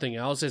it something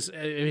else?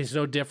 It's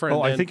no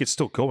different. I think it's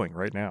still going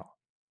right now.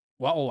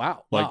 Well, oh,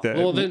 wow. Like that.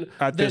 Well, then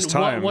at this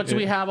time, what do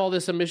we have all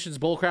this emissions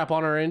bullcrap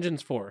on our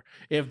engines for?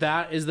 If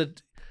that is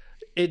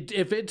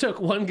if it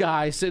took one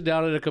guy sitting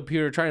down at a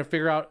computer trying to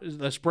figure out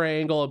the spray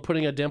angle and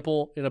putting a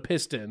dimple in a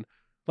piston,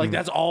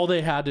 that's all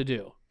they had to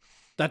do.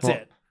 That's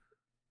it.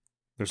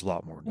 There's a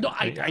lot more. No,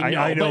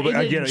 I know,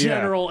 but in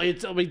general,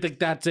 it's.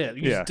 That's it.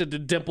 You just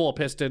did dimple a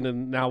piston,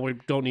 and now we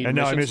don't need. And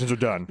emissions. now emissions are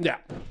done. Yeah,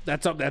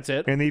 that's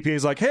it. And the EPA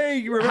is like, hey,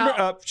 you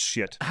remember?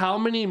 Shit. How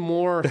many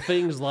more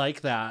things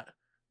like that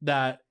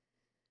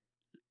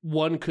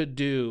one could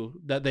do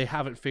that they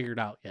haven't figured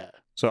out yet?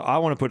 So I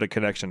want to put a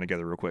connection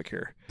together real quick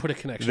here. Put a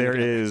connection. There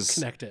together. is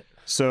Connect it.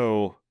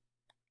 So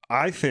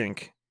I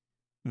think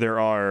there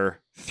are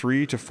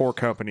 3 to 4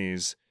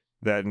 companies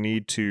that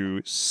need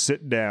to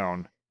sit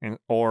down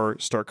or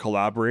start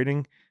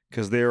collaborating,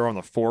 because they're on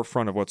the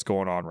forefront of what's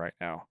going on right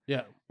now.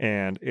 Yeah.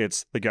 And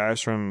it's the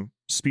guys from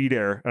Speed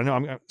Air. I know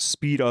I'm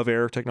Speed of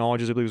Air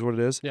Technologies, I believe is what it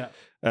is. Yeah.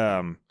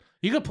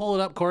 You could pull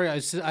it up, Corey. I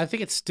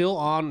think it's still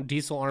on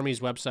Diesel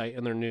Army's website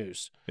in their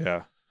news.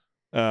 Yeah.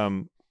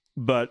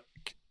 But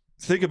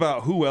think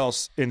about who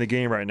else in the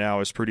game right now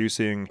is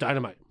producing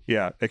Dynamite.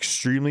 Yeah.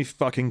 Extremely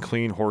fucking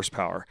clean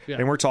horsepower. Yeah.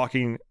 And we're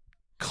talking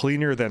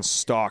cleaner than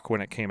stock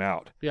when it came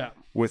out. Yeah.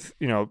 With,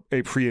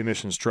 a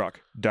pre-emissions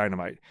truck,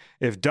 Dynamite.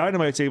 If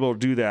Dynamite's able to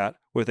do that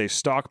with a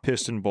stock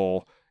piston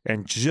bowl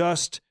and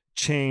just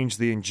change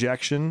the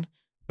injection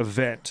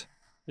event,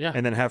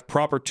 and then have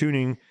proper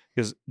tuning,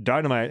 because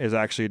Dynamite is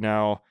actually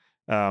now,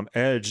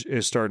 Edge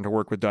is starting to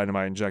work with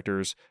Dynamite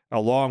injectors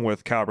along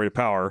with calibrated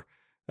power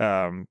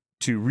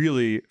to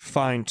really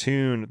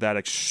fine-tune that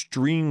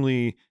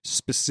extremely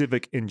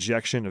specific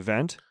injection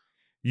event.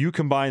 You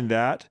combine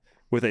that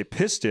with a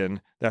piston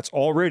that's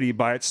already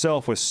by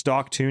itself with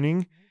stock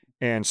tuning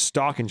and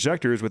stock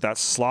injectors with that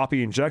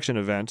sloppy injection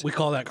event. We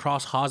call that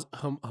cross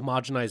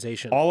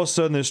homogenization. All of a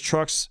sudden, this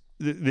truck's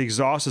the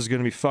exhaust is going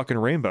to be fucking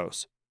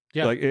rainbows.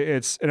 Yeah, like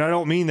it's, and I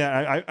don't mean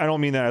that. I don't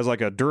mean that as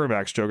like a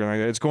Duramax joke. Like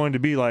it's going to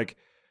be like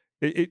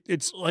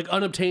it's like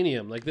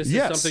unobtainium. Like this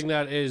is something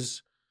that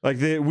is like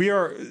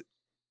the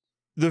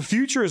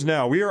future is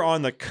now. We are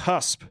on the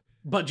cusp.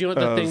 But do you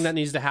know what the thing that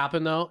needs to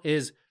happen though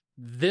is,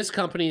 this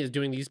company is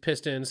doing these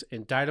pistons,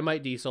 and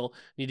Dynamite Diesel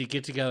need to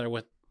get together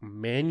with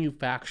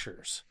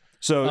manufacturers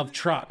of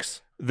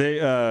trucks. They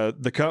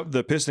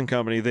the piston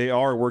company, they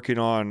are working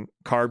on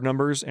carb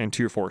numbers and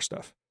Tier 4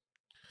 stuff.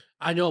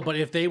 I know, but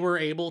if they were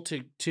able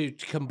to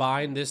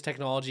combine this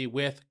technology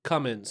with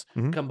Cummins,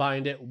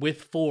 combined it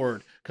with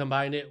Ford,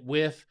 combined it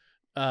with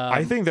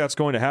I think that's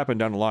going to happen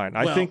down the line.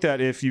 I think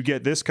that if you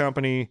get this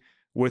company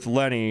with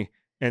Lenny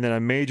and then a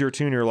major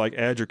tuner like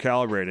Edge or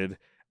Calibrated,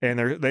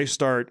 and they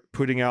start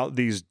putting out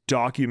these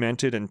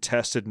documented and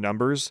tested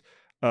numbers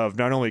of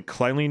not only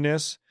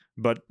cleanliness,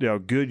 but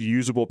good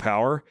usable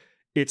power,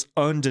 it's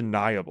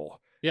undeniable.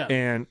 Yeah.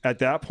 And at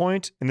that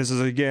point, and this is,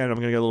 again, I'm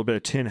going to get a little bit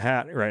of tin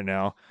hat right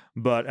now,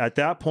 but at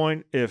that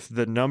point, if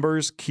the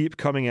numbers keep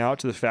coming out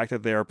to the fact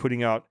that they are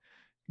putting out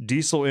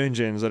diesel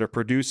engines that are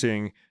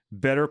producing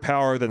better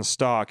power than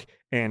stock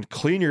and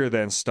cleaner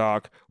than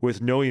stock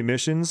with no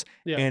emissions,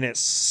 and it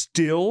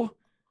still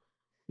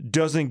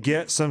doesn't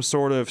get some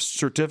sort of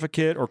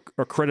certificate or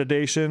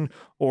accreditation,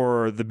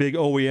 or the big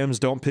OEMs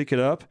don't pick it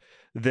up,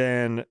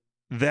 then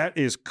that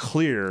is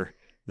clear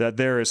that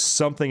there is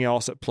something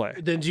else at play.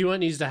 Then do you know what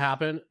needs to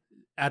happen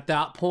at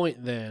that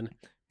point then?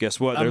 Guess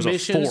what? There's a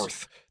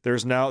fourth.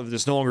 There's no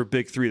longer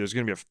big 3. There's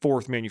going to be a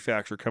 4th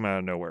manufacturer come out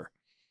of nowhere.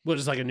 What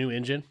is like a new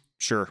engine?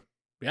 Sure.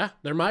 Yeah,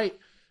 there might.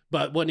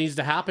 But what needs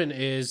to happen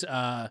is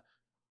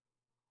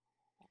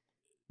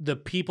the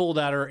people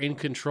that are in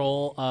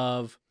control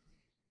of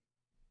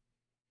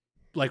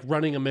like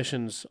running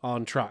emissions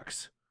on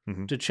trucks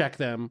to check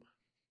them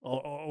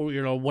or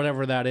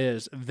whatever that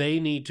is, they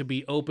need to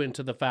be open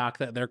to the fact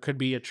that there could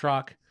be a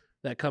truck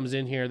that comes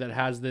in here that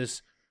has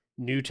this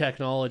new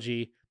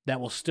technology that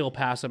will still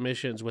pass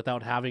emissions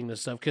without having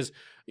this stuff. Because,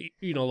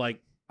 like,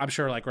 I'm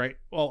sure, like, right,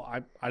 well,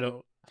 I've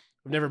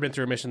never been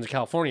through emissions in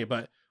California,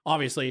 but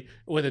obviously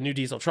with a new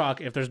diesel truck,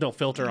 if there's no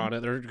filter on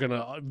it, they're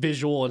gonna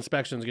visual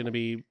inspection is gonna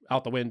be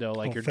out the window.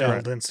 Like you're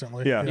failed done.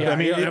 instantly. Yeah. Yeah, I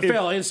mean, it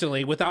fail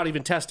instantly without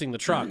even testing the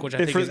truck, which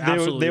I think is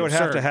absolutely they would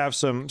have to absurd.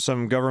 have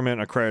some government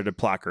accredited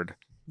placard,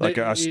 like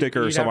a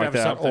sticker or you'd have something to like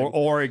have that, something.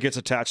 or it gets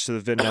attached to the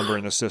VIN number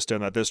in the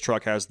system that this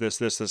truck has this,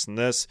 and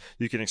this.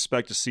 You can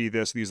expect to see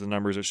this. These are the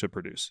numbers it should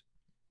produce.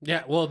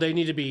 Yeah, well, they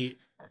need to be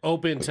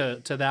open to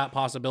that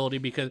possibility,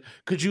 because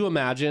could you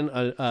imagine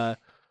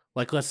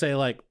like, let's say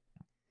like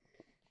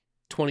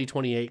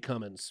 2028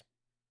 Cummins,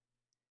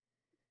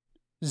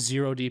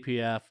 0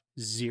 DPF,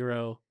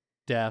 0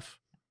 DEF,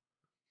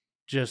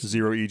 just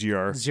 0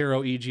 EGR,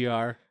 0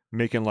 EGR,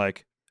 making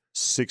like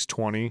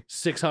 620,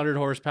 600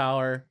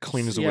 horsepower,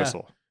 clean as a Yeah,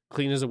 whistle.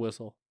 clean as a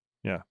whistle.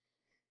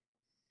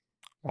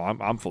 Well,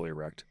 I'm fully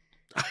erect.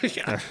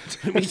 Yeah,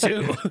 me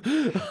too.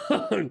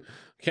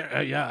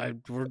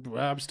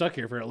 I'm stuck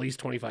here for at least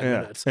 25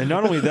 minutes. And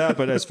not only that,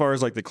 but as far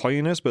as like the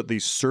cleanliness, but the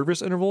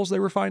service intervals they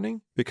were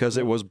finding, because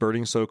it was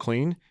burning so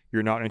clean,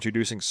 you're not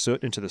introducing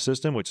soot into the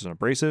system, which is an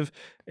abrasive,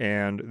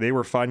 and they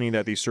were finding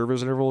that these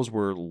service intervals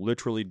were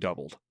literally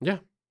doubled. Yeah.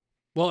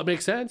 Well, it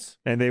makes sense.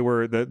 And they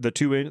were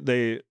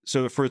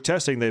so for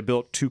testing they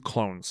built 2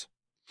 clones,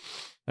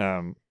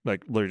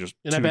 like literally just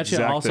And 2 I bet you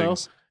exact also,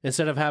 things.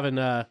 instead of having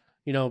how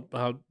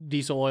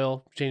diesel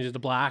oil changes to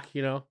black,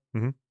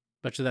 Mhm.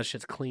 bet you that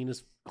shit's clean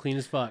as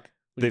fuck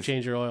when you They've-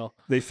 change your oil.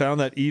 They found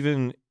that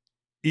even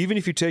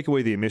if you take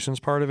away the emissions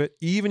part of it,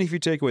 even if you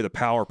take away the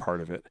power part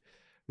of it,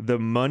 the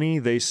money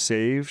they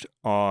saved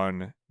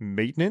on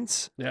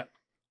maintenance Yeah.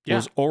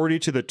 was already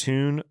to the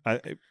tune.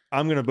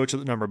 I'm going to butcher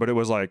the number, but it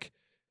was like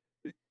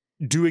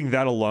doing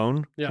that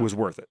alone Yeah. was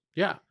worth it.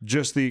 Yeah.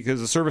 Just because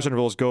the service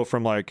intervals go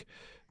from like,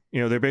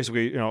 they're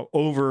basically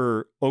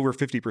over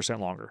 50%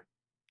 longer.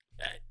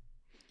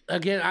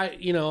 Again,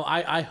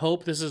 I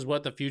hope this is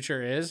what the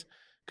future is,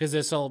 because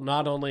this will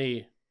not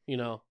only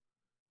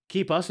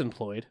keep us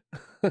employed,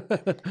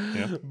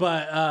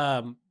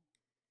 but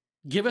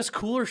give us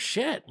cooler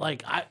shit.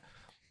 Like I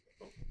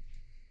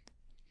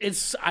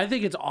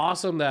think it's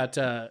awesome that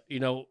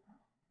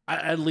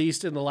at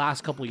least in the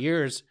last couple of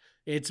years,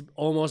 it's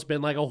almost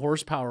been like a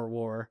horsepower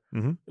war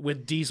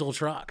with diesel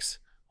trucks,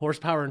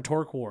 horsepower and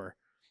torque war,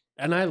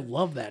 and I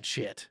love that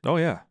shit. Oh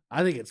yeah.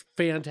 I think it's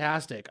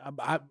fantastic.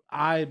 I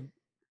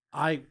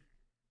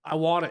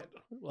want it.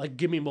 Like,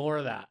 give me more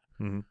of that.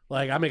 Mhm.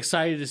 Like, I'm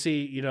excited to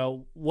see,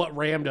 what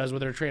Ram does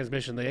with their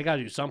transmission. They got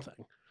to do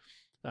something.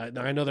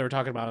 Now, I know they were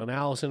talking about an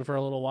Allison for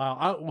a little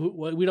while.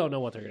 We don't know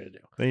what they're going to do,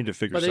 They need to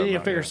figure but they something need to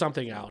out, figure yeah.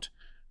 something out.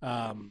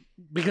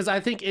 Because I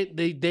think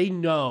they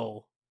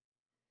know.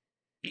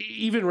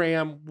 Even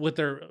Ram, with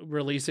their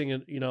releasing,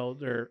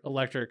 their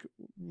electric,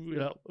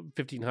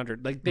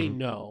 1500, like they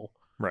know,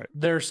 Right.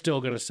 they're still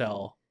going to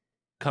sell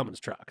Cummins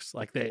trucks.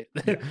 Like they're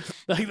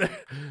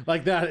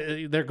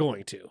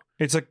going to.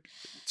 It's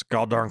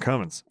goddamn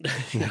Cummins.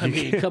 I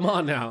mean, come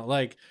on now.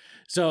 Like,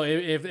 so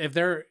if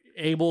they're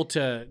able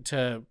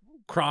to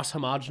cross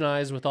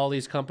homogenize with all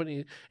these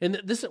companies, and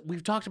this,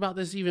 we've talked about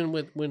this even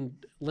with when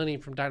Lenny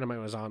from Dynamite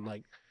was on,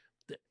 like,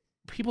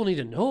 people need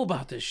to know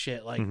about this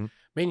shit. Like,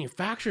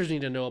 manufacturers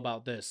need to know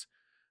about this.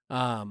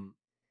 And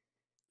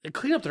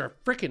clean up their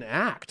freaking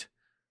act.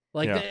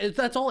 Like,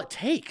 that's all it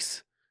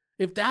takes.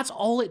 If that's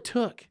all it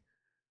took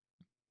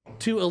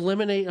to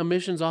eliminate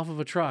emissions off of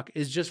a truck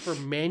is just for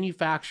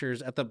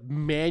manufacturers at the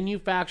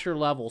manufacturer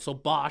level, so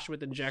Bosch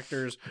with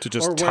injectors To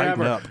just or tighten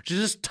wherever, up. to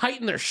just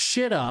tighten their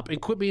shit up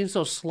and quit being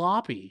so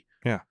sloppy.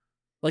 Yeah.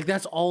 Like,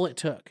 that's all it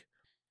took.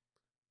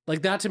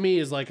 Like, that to me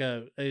is like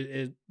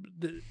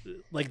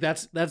like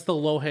that's the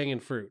low hanging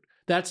fruit.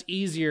 That's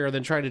easier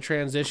than trying to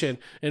transition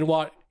and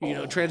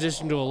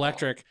transition to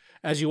electric,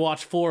 as you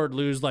watch Ford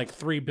lose like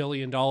 $3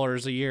 billion a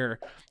year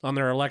on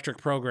their electric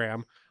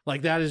program.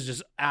 Like, that is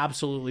just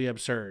absolutely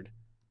absurd.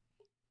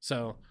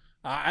 So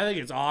I think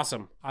it's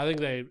awesome. I think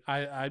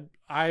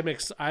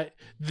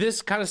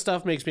this kind of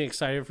stuff makes me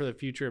excited for the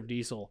future of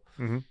diesel.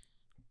 And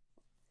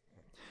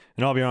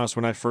I'll be honest,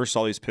 when I first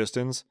saw these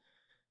pistons,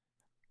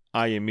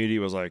 I immediately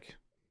was like,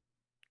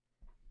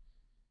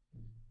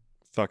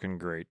 fucking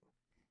great.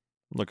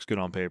 Looks good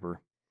on paper.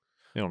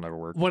 It'll never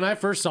work. When I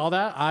first saw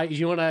that, I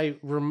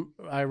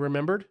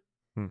remembered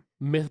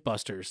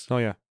Mythbusters. Oh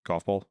yeah.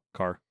 Golf ball,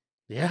 car,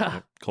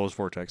 Yeah. closed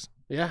vortex.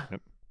 Yeah.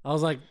 Yep. I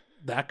was like,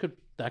 that could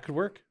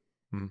work.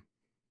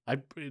 I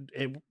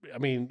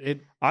mean,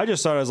 it. I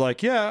just thought I was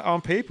like, yeah,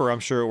 on paper, I'm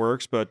sure it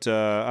works, but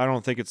I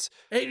don't think it's.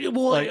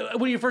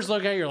 When you first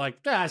look at it, you're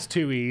like, that's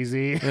too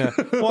easy. Yeah.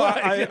 Well,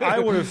 I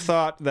would have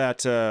thought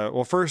that.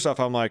 Well, first off,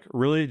 I'm like,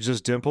 really,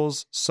 just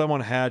dimples? Someone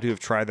had to have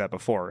tried that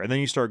before, and then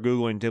you start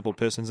googling dimpled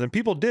pistons, and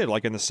people did.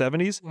 Like in the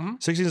 70s, 60s,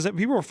 and 70s,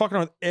 people were fucking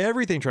on with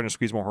everything trying to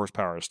squeeze more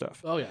horsepower and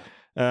stuff. Oh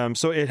yeah.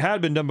 So it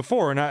had been done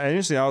before, and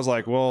initially I was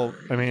like, well,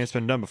 I mean, it's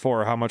been done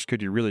before. How much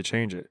could you really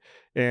change it?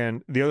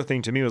 And the other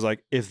thing to me was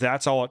like, if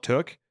that's all it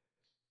took,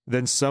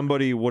 then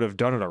somebody would have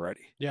done it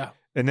already. Yeah.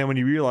 And then when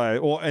you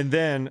realize, well, and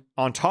then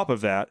on top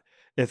of that,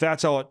 if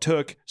that's all it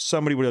took,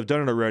 somebody would have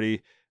done it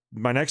already.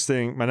 My next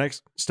step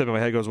in my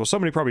head goes, well,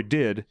 somebody probably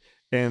did,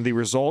 and the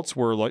results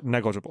were like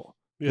negligible.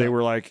 Yeah. They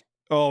were like,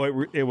 oh,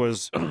 it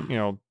was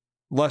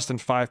less than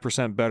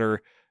 5%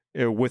 better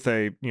with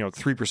a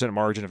 3%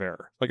 margin of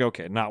error. Like,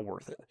 okay, not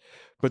worth it.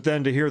 But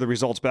then to hear the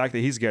results back that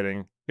he's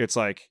getting, it's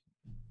like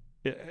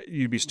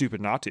you'd be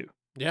stupid not to.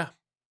 Yeah.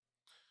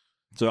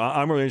 So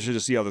I'm really interested to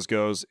see how this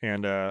goes.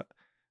 And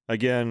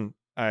again,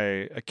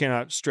 I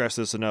cannot stress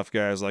this enough,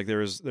 guys. Like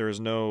there is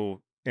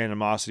no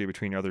animosity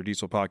between other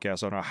diesel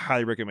podcasts. I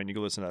highly recommend you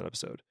go listen to that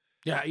episode.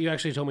 Yeah, you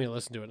actually told me to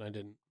listen to it, and I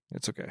didn't.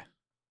 It's okay.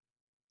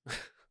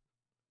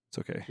 It's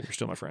okay. You're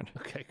still my friend.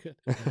 Okay, good.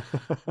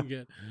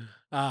 Good.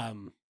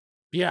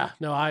 Yeah,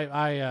 no,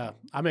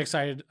 I'm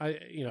excited.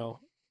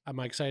 I'm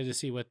excited to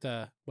see what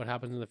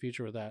happens in the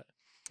future with that.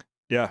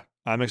 Yeah,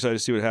 I'm excited to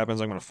see what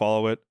happens. I'm going to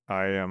follow it.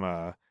 I am.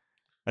 I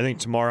think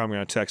tomorrow I'm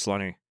going to text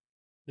Lenny.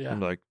 Yeah.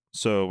 I'm like,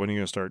 so when are you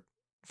going to start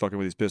fucking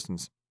with these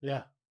pistons?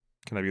 Yeah.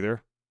 Can I be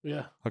there?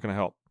 Yeah. How can I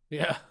help?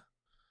 Yeah.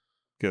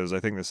 Because I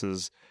think this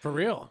is For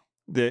real.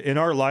 in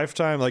our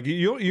lifetime. Like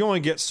you only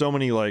get so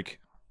many like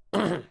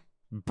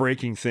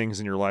breaking things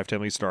in your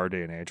lifetime. At least in our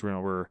day and age.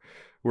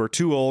 We're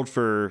too old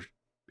for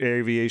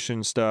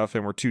aviation stuff,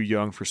 and we're too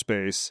young for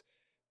space.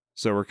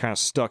 So we're kind of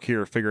stuck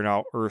here figuring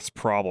out Earth's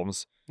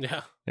problems.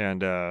 Yeah.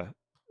 And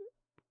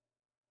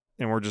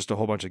we're just a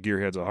whole bunch of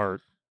gearheads at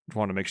heart.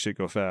 Want to make shit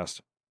go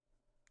fast.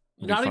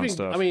 Not even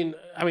stuff. I mean,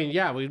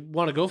 yeah, we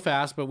want to go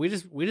fast, but we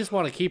just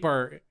want to keep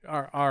our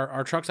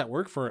trucks that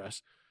work for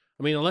us.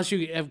 I mean, unless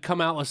you have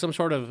come out with some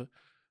sort of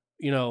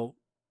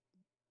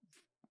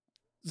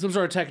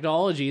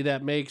technology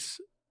that makes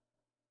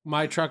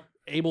my truck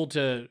able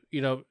to,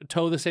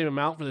 tow the same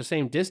amount for the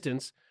same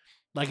distance,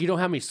 like you don't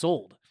have me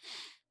sold.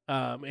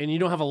 And you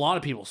don't have a lot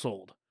of people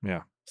sold.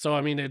 Yeah. So,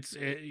 I mean, it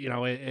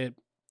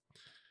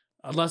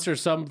unless there's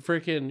some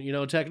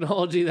freaking,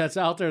 technology that's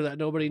out there that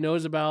nobody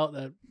knows about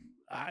that,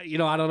 I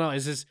don't know.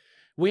 It's just,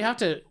 we have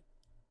to,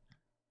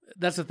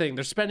 that's the thing.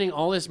 They're spending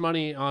all this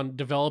money on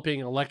developing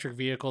electric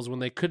vehicles when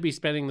they could be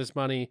spending this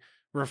money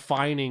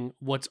refining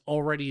what's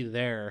already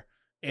there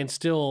and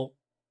still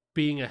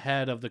being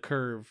ahead of the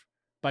curve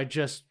by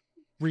just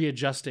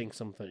readjusting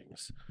some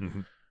things.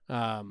 mm-hmm.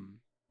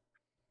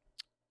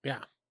 Yeah.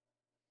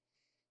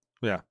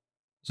 Yeah.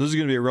 So this is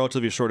going to be a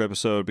relatively short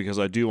episode because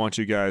I do want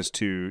you guys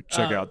to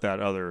check out that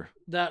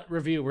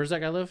review. Where's that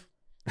guy live?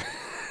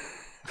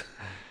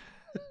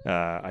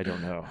 I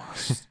don't know.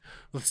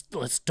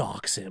 Let's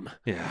dox him.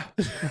 Yeah.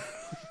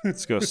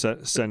 Let's go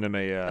send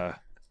him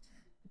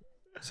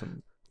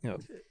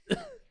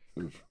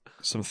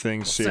some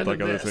things shaped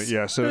like other things.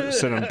 Yeah. So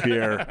send him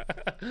Pierre.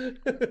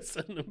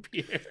 Send him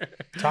Pierre.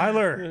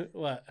 Tyler.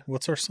 What?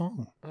 What's our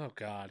song? Oh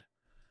God.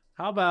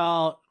 How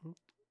about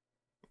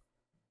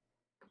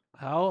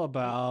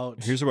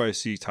Here's where I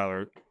see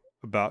Tyler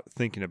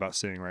thinking about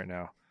singing right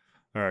now.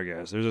 All right,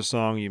 guys, there's a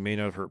song you may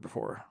not have heard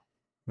before.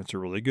 It's a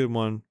really good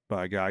one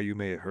by a guy you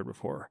may have heard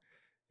before.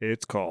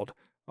 It's called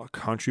 "A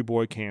Country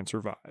Boy Can't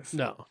Survive."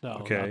 No,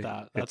 okay?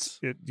 Not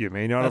that. You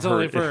may not have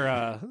heard.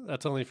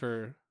 That's only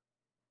for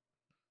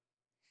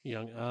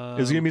young.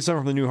 Is it gonna be something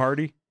from the new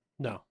Hardy?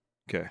 No.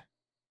 Okay,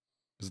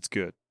 because it's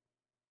good.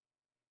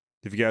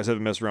 If you guys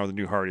haven't messed around with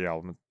the new Hardy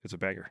album, it's a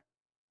banger.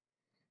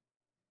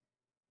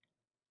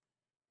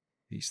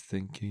 He's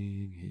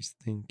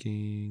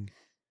thinking.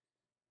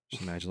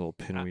 Just imagine a little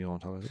pinwheel on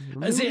top of it.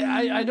 See,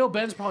 I know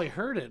Ben's probably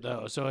heard it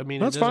though, so I mean,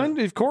 that's fine.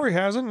 If Corey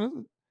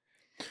hasn't,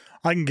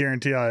 I can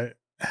guarantee I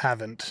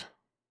haven't.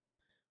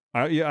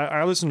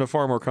 I listen to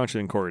far more country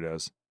than Corey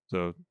does,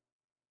 so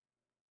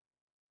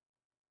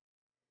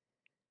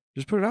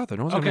just put it out there.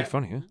 No one's gonna make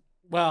fun of you.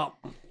 Well,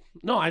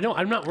 no, I don't.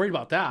 I'm not worried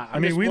about that. I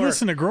mean, we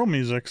listen to girl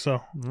music,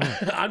 so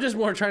I'm just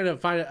more trying to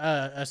find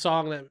a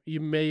song that you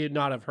may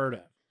not have heard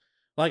of.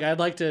 Like, I'd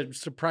like to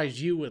surprise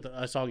you with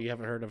a song you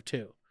haven't heard of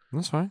too.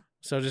 That's fine.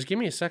 So just give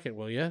me a second,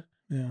 will you?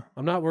 Yeah.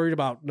 I'm not worried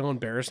about no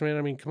embarrassment.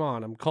 I mean, come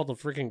on. I'm called the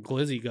freaking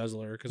glizzy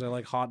guzzler because I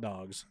like hot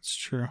dogs. It's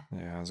true.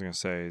 Yeah, I was gonna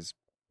say he's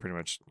pretty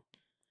much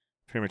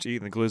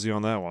eating the glizzy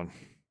on that one.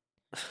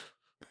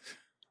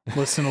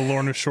 Listen to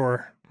Lorna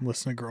Shore.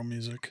 Listen to girl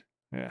music.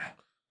 Yeah.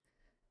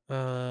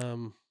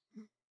 Oh,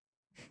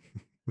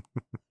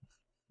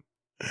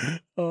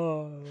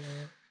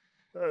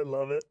 I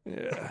love it.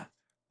 Yeah.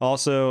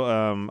 Also,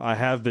 I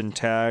have been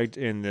tagged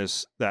in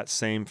that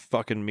same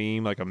fucking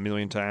meme like a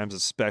million times,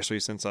 especially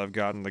since I've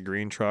gotten the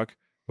green truck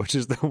which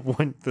is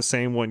the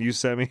same one you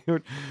sent me.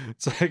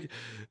 It's like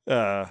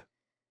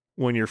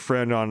when your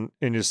friend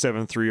in his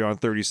 7.3 on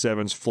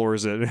 37s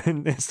floors it,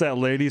 and it's that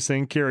lady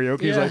singing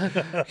karaoke. He's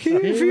like,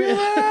 can you feel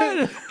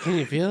that? Can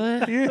you feel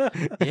it?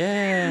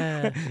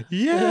 Yeah. Yeah.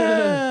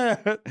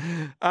 Yeah.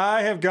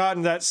 I have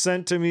gotten that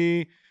sent to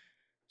me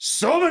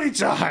so many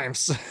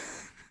times.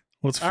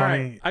 What's All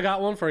funny? right, I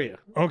got one for you.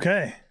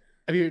 Okay.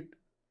 Have you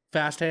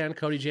Fast Hand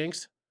Cody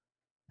Jinks?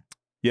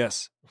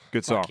 Yes.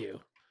 Good song. Fuck you.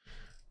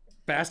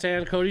 Fast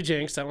Hand Cody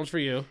Jinks. That one's for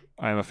you.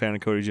 I am a fan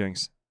of Cody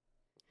Jinks.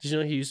 Did you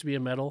know he used to be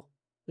in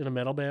a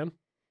metal band?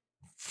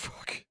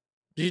 Fuck.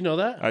 Did you know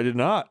that? I did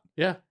not.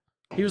 Yeah.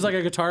 He was like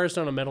a guitarist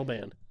on a metal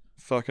band.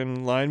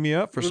 Fucking line me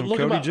up for some Look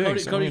him Cody up.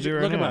 Jinks. Cody, I'm gonna do it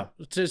right look him now.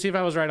 up to see if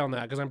I was right on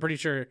that, because I'm pretty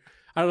sure.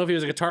 I don't know if he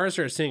was a guitarist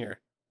or a singer.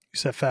 You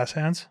said Fast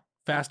Hands?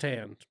 Fast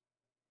Hand.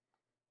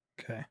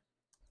 Okay.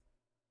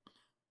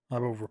 I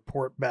will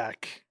report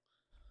back.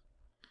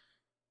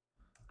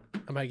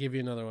 I might give you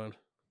another one.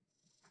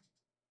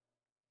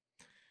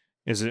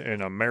 Is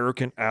an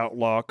American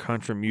outlaw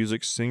country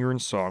music singer and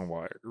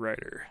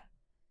songwriter.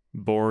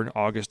 Born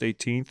August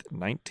 18th,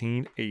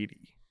 1980.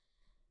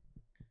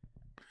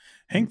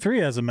 Hank 3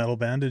 has a metal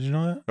band. Did you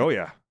know that? Oh,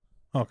 yeah.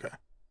 Okay.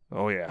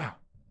 Oh, yeah.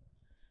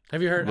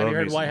 Have you heard Love me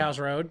White some- House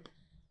Road?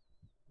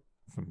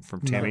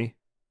 From No. Timmy.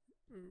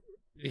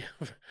 Yeah.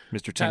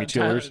 Mr. Timmy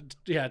Childers.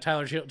 Yeah,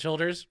 Tyler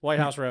Childers. White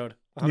House Road.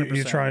 100%.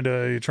 You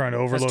trying to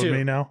overload two.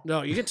 me now?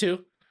 No, you get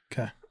two.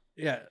 Okay.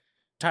 Yeah.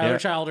 Tyler Yeah.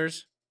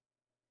 Childers,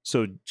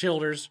 So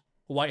Childers,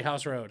 White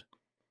House Road.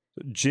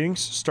 Jinx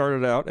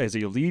started out as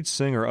a lead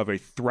singer of a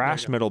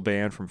thrash metal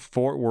band from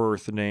Fort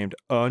Worth named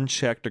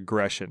Unchecked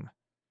Aggression.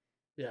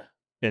 Yeah.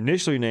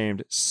 Initially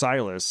named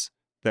Silas,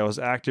 that was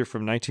active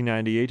from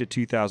 1998 to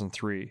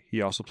 2003.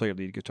 He also played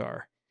lead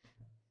guitar.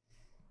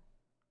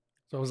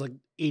 So it was like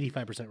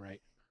 85%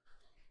 right.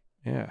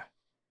 Yeah.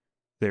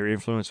 They're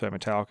influenced by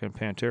Metallica and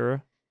Pantera,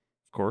 of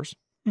course.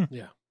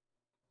 Yeah.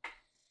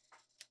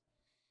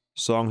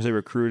 Songs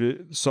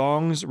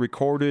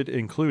recorded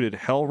included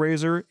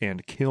Hellraiser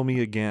and Kill Me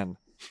Again.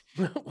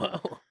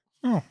 Wow.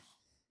 Oh.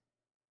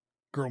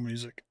 Girl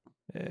music.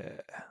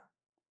 Yeah.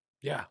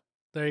 Yeah.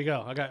 There you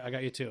go. I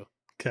got you two.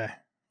 Okay.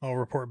 I'll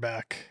report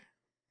back.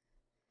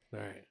 All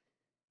right.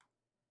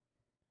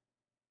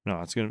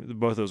 No, it's gonna.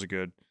 Both of those are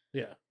good.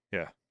 Yeah.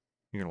 You're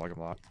gonna like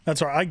them a lot.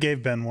 That's all right. I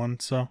gave Ben one,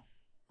 so.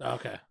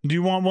 Okay. Do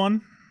you want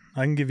one?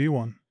 I can give you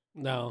one.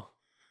 No.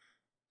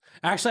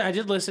 Actually, I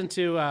did listen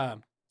to I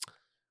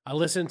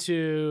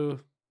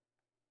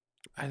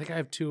think I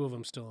have two of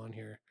them still on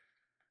here.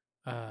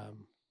 I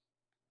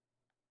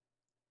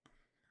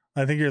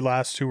think your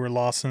last two were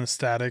Lost in the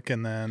Static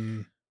and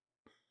then.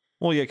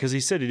 Well, yeah, because he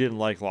said he didn't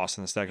like Lost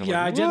in the Stack. I'm Yeah,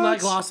 like, I didn't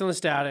like "What?" Lost in the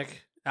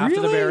Static. After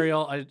the Really?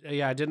 Burial, I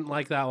didn't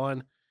like that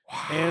one.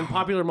 And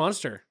Popular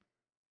Monster.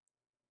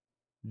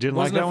 Didn't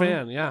like Wasn't that a one.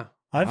 fan, yeah.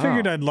 I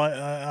figured Wow. I'd like.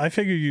 I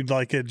figured you'd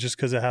like it just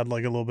because it had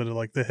like a little bit of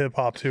like the hip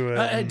hop to it.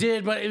 I and-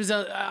 did, but it was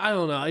I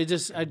don't know. I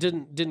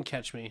didn't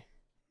catch me.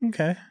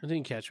 Okay. It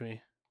didn't catch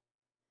me.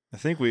 I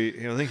think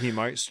he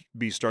might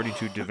be starting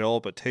to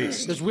develop a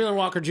taste. There's Wheeler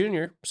Walker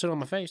Jr. Sit on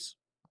my face.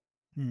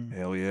 Hmm.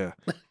 Hell yeah.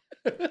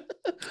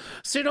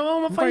 Sit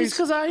on my face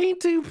because I ain't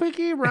too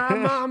picky. Ride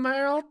my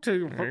mouth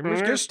too. Hey,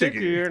 Mr.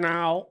 Sticky.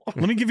 now.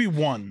 Let me give you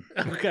one.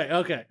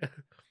 Okay.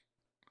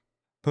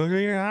 Put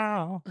it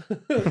out.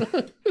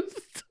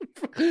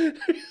 Did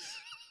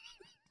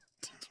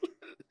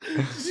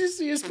you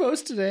see his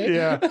post today?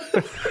 Yeah.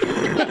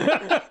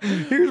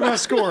 Here's my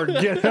score.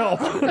 Get help.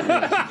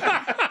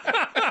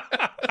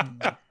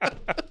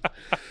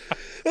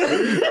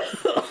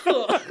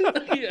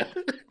 Yeah.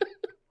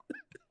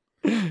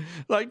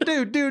 Like,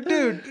 dude.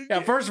 Yeah,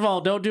 first of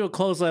all, don't do a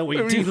close line when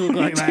your teeth look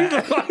like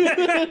that.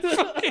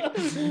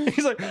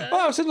 He's like,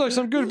 oh, it seems like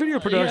some good video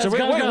production. it's wait,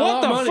 got a what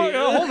lot the of fuck? money.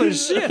 Oh, holy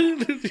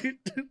shit.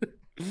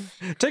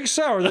 Take a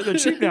shower. They're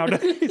cheap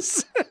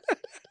nowadays.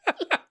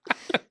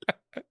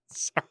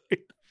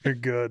 Sorry. You're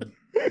good.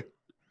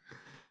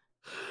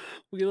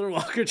 Wheeler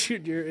Walker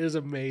Jr. is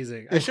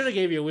amazing. I should have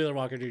gave you a Wheeler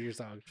Walker Jr.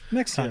 song.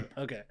 Next time.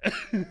 Okay.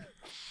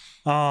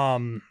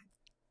 The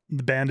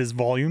band is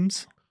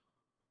Volumes.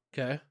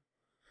 Okay.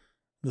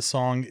 The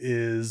song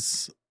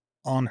is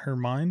On Her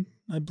Mind,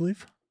 I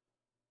believe.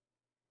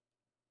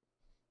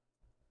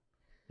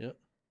 Yep.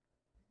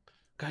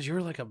 God,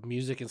 you're like a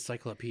music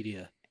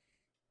encyclopedia.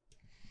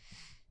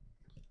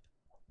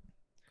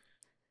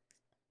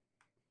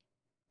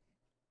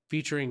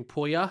 Featuring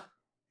Poya.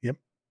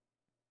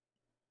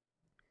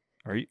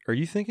 Are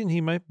you thinking he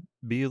might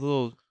be a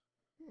little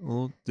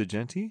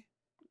degenty?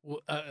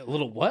 A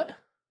little what?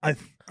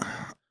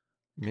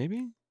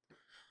 Maybe?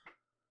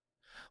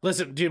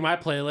 Listen, dude, my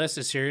playlist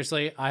is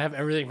seriously, I have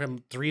everything from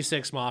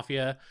 3-6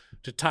 Mafia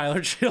to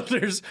Tyler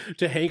Childers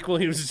to Hank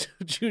Williams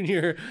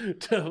Jr.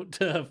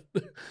 to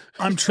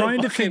I'm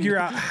trying to fucking- figure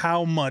out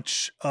how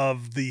much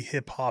of the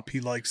hip hop he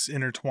likes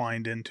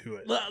intertwined into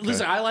it.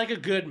 Listen, I like a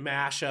good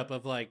mashup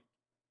of like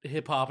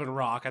hip hop and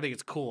rock. I think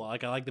it's cool. I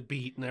like the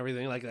beat and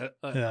everything like that.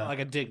 Yeah. Like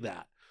I dig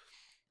that.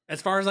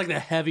 as far as like the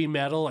heavy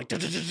metal, like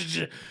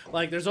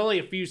there's only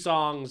a few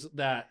songs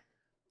that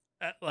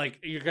like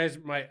you guys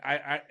might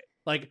I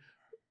like.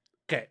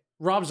 Okay,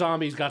 Rob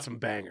Zombie's got some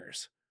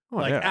bangers,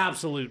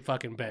 absolute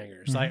fucking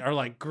bangers, like are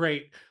like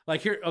great.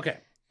 Like here, okay,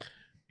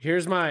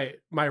 here's my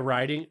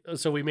writing.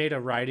 So we made a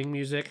writing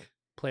music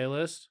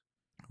playlist.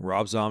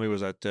 Rob Zombie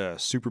was at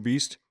Super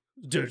Beast.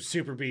 Dude,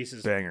 Super Beast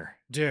is Banger.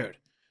 Dude,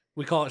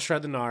 we call it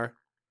Shred the Gnar.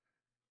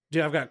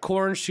 Dude, I've got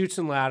Korn, Shoots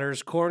and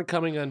Ladders, Korn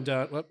Coming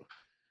Undone. Whoop.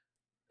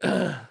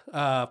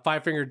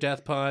 Five Finger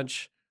Death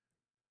Punch.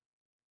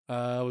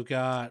 We've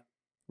got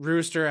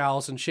Rooster,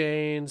 Alice in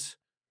Chains,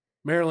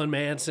 Marilyn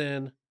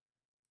Manson.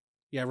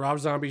 Yeah, Rob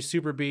Zombie,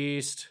 Super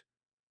Beast.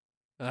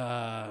 We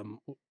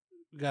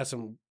got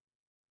some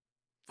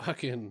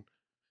fucking.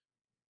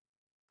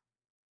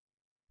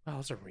 Oh,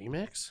 it's a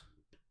remix?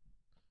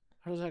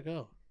 How does that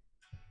go?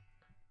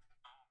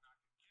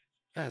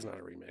 That's not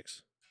a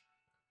remix.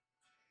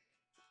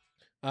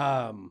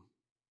 I've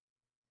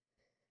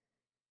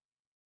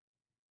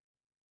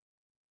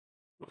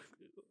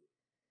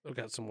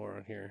got some more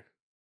on here.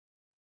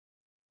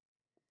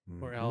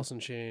 Or Alice in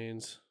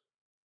Chains.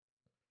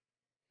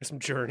 There's some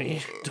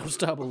Journey. Don't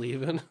Stop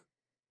Believing.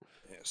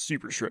 Yeah,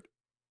 Super Shred.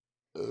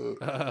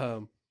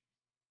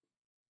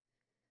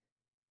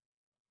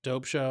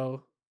 Dope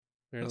Show.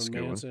 That's a Marilyn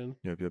good one. Manson.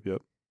 Yep.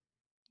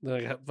 Then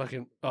I got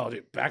fucking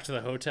dude, Back to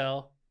the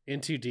Hotel. In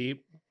Too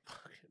Deep.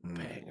 Fucking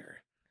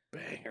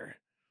banger.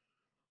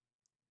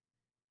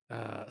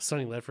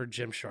 Sonny Ledford,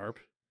 Jim Sharp.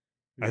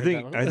 You I heard think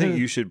that one? I think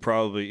you should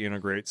probably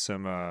integrate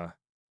some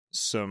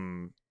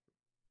stuff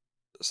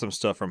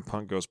from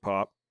Punk Goes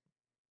Pop.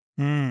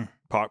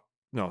 Pop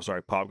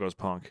Goes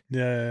Punk.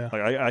 Yeah.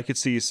 Like I could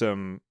see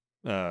some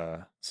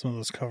Some of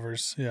those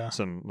covers. Yeah.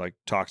 some like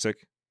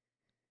Toxic.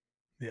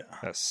 Yeah.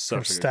 That's From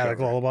such a good Static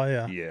cover. Lullaby.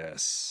 Yeah.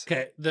 Yes.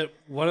 Okay,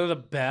 one of the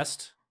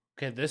best.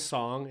 Okay, this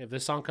song. If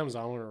this song comes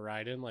on when we're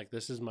riding, like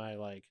this is my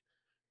like.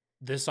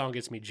 This song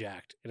gets me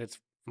jacked, and it's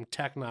from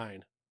Tech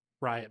Nine,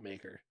 Riot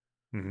Maker.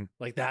 Mhm.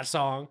 Like that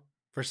song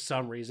for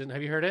some reason.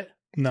 Have you heard it?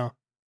 No.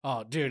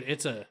 Oh, dude,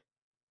 it's a.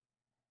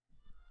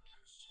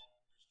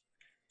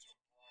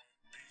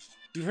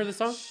 You've heard the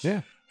song,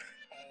 Yeah.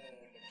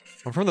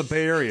 I'm from the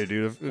Bay Area,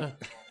 dude.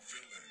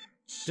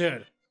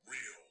 dude?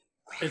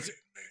 It's.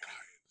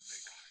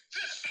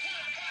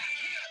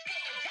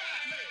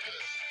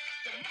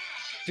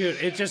 Dude,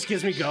 it just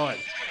gets me going.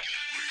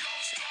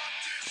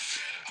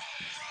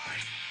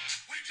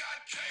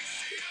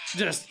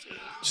 Just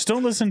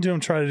don't listen to him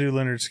try to do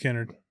Leonard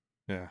Skinner.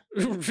 Yeah.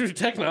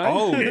 Tech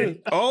Nine.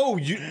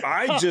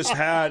 I just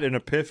had an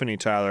epiphany,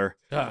 Tyler.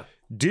 Huh.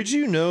 Did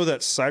you know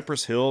that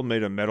Cypress Hill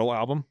made a metal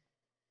album?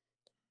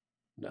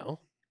 No.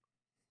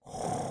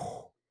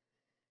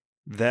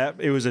 That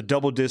it was a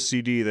double disc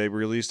CD. They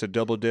released a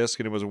double disc,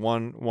 and it was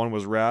one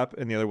was rap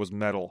and the other was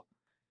metal.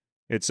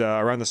 It's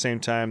around the same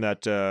time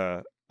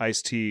that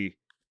Ice-T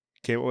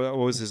came. What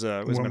was his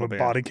One metal with band?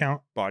 Body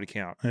Count. Body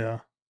Count. Yeah.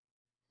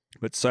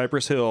 But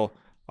Cypress Hill,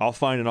 I'll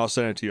find it and I'll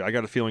send it to you. I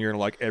got a feeling you're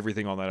gonna like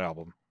everything on that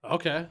album.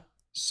 Okay.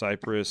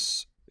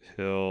 Cypress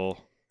Hill.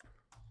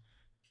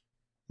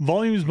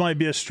 Volumes might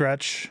be a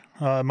stretch.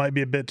 It might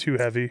be a bit too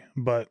heavy,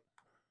 but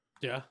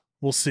Yeah.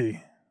 we'll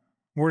see.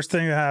 Worst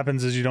thing that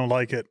happens is you don't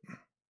like it.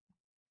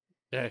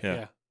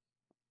 Yeah.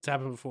 It's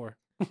happened before.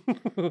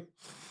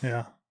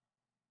 Yeah.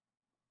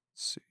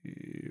 Let's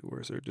see,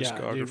 where's their Yeah,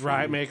 discography? dude,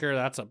 Riot Maker,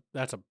 that's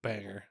a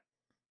banger.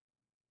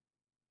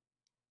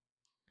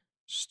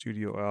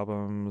 Studio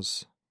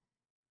albums.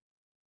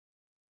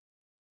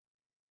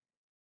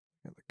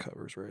 Got the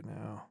covers right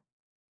now.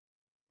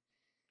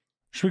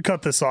 Should we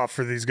cut this off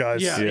for these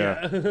guys? Yeah.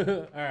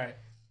 All right.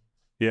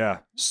 Yeah,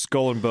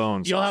 Skull and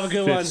Bones. Y'all have a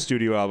good Fifth one.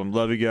 studio album.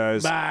 Love you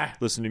guys. Bye.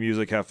 Listen to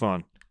music. Have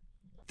fun.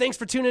 Thanks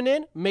for tuning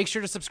in. Make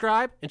sure to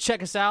subscribe and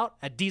check us out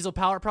at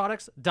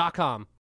dieselpowerproducts.com.